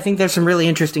think there's some really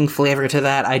interesting flavor to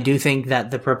that. I do think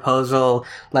that the proposal,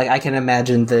 I can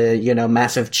imagine the,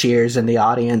 massive cheers in the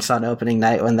audience on opening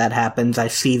night when that happens. I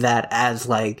see that as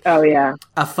oh yeah,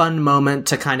 a fun moment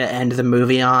to kind of end the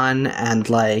movie on and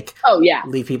oh yeah,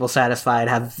 leave people satisfied,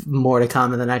 have more to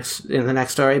come in the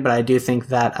next story. But I do think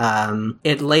that,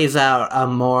 it lays out a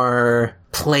more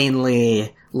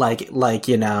plainly, like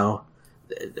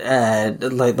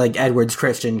Edward's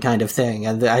Christian kind of thing,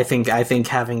 and I think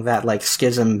having that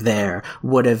schism there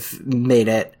would have made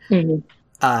it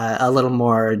a little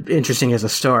more interesting as a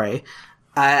story.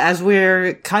 As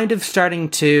we're kind of starting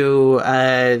to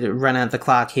run out the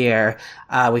clock here,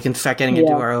 we can start getting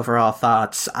into our overall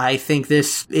thoughts. I think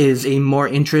this is a more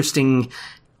interesting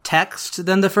text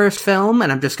than the first film,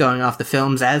 and I'm just going off the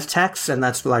films as text, and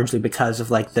that's largely because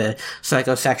of like the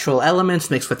psychosexual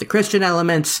elements mixed with the Christian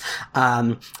elements.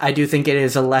 I do think it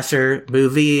is a lesser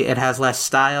movie. It has less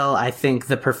style. I think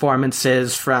the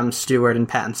performances from Stewart and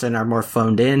Pattinson are more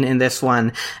phoned in this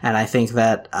one, and I think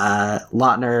that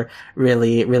Lautner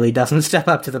really doesn't step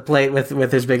up to the plate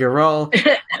with his bigger role.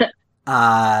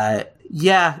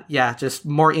 Yeah, just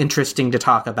more interesting to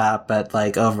talk about, but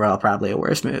like overall probably a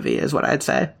worse movie is what I'd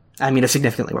say. I mean, a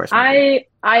significantly worse movie.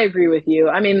 I agree with you.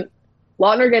 I mean,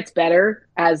 Lautner gets better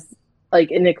as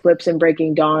like in Eclipse and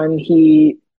Breaking Dawn,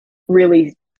 he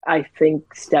really, I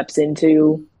think, steps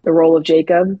into the role of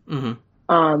Jacob.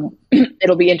 Mm-hmm.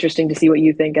 It'll be interesting to see what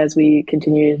you think as we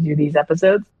continue to do these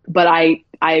episodes. But I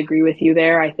agree with you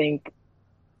there. I think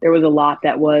there was a lot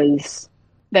that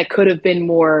could have been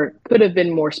more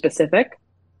specific.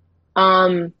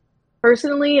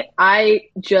 Personally, I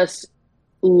just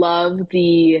love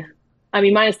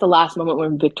minus the last moment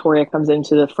when Victoria comes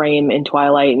into the frame in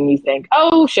Twilight and you think,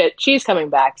 oh shit, she's coming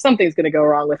back. Something's going to go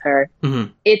wrong with her.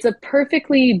 Mm-hmm. It's a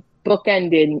perfectly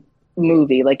bookended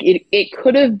movie. Like it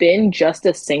could have been just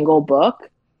a single book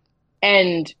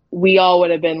and we all would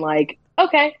have been like,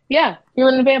 okay, yeah, you're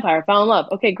a vampire, fell in love.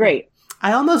 Okay, great.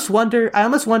 I almost wonder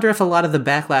if a lot of the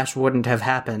backlash wouldn't have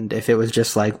happened if it was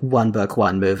just like one book,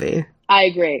 one movie. I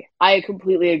agree. I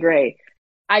completely agree.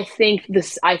 I think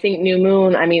New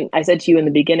Moon, I mean, I said to you in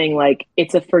the beginning, like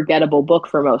it's a forgettable book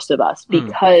for most of us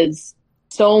because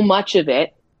so much of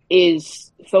it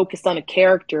is focused on a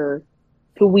character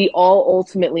who we all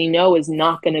ultimately know is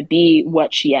not going to be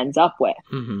what she ends up with.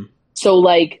 Mm-hmm. So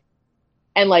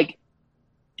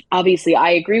obviously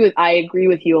I agree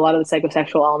with you. A lot of the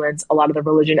psychosexual elements, a lot of the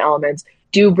religion elements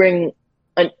do bring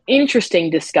an interesting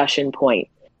discussion point.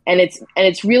 And it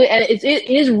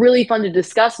is really fun to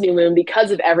discuss New Moon because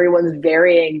of everyone's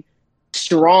varying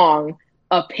strong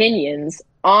opinions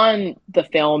on the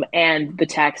film and the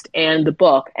text and the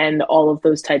book and all of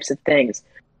those types of things.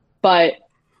 But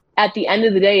at the end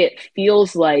of the day, it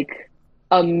feels like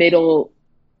a middle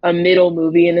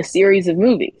movie in a series of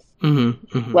movies.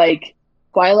 Mm-hmm, mm-hmm. Like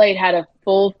Twilight had a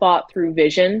full thought through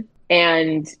vision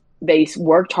and they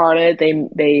worked hard at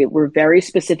it. They were very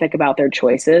specific about their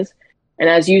choices. And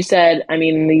as you said, I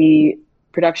mean, the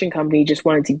production company just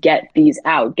wanted to get these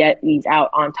out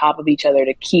on top of each other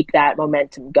to keep that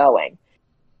momentum going.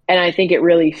 And I think it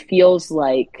really feels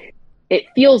like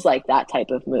that type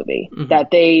of movie, mm-hmm.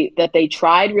 that they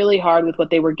tried really hard with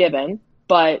what they were given,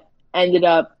 but ended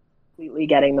up completely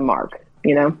getting the mark,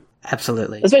 you know?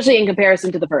 Absolutely. Especially in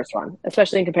comparison to the first one.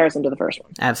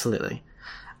 Absolutely.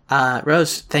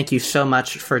 Rose, thank you so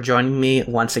much for joining me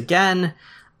once again.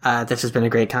 This has been a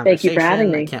great conversation. Thank you for having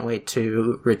me. I can't wait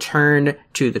to return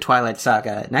to the Twilight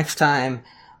Saga next time.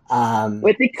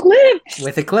 With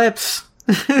Eclipse.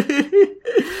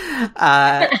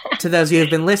 To those of you who've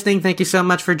been listening, thank you so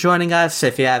much for joining us.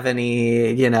 If you have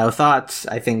any, thoughts,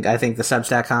 I think the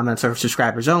Substack comments are for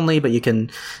subscribers only, but you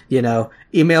can,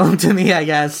 email them to me, I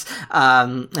guess.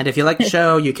 And if you like the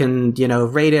show, you can,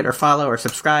 rate it or follow or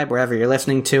subscribe wherever you're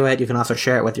listening to it. You can also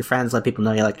share it with your friends, let people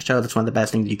know you like the show. That's one of the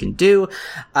best things you can do.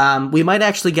 We might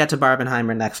actually get to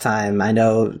Barbenheimer next time. I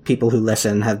know people who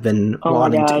listen have been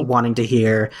wanting to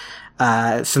hear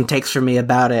some takes from me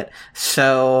about it.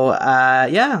 So,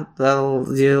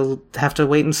 you'll have to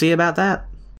wait and see about that.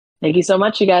 Thank you so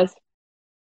much, you guys.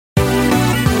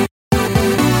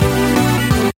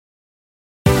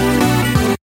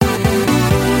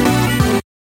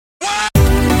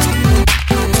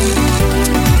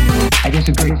 I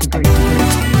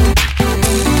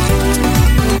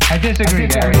disagree,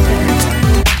 Gary.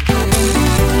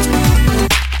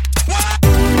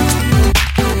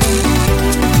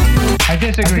 I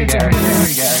disagree,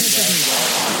 Gary.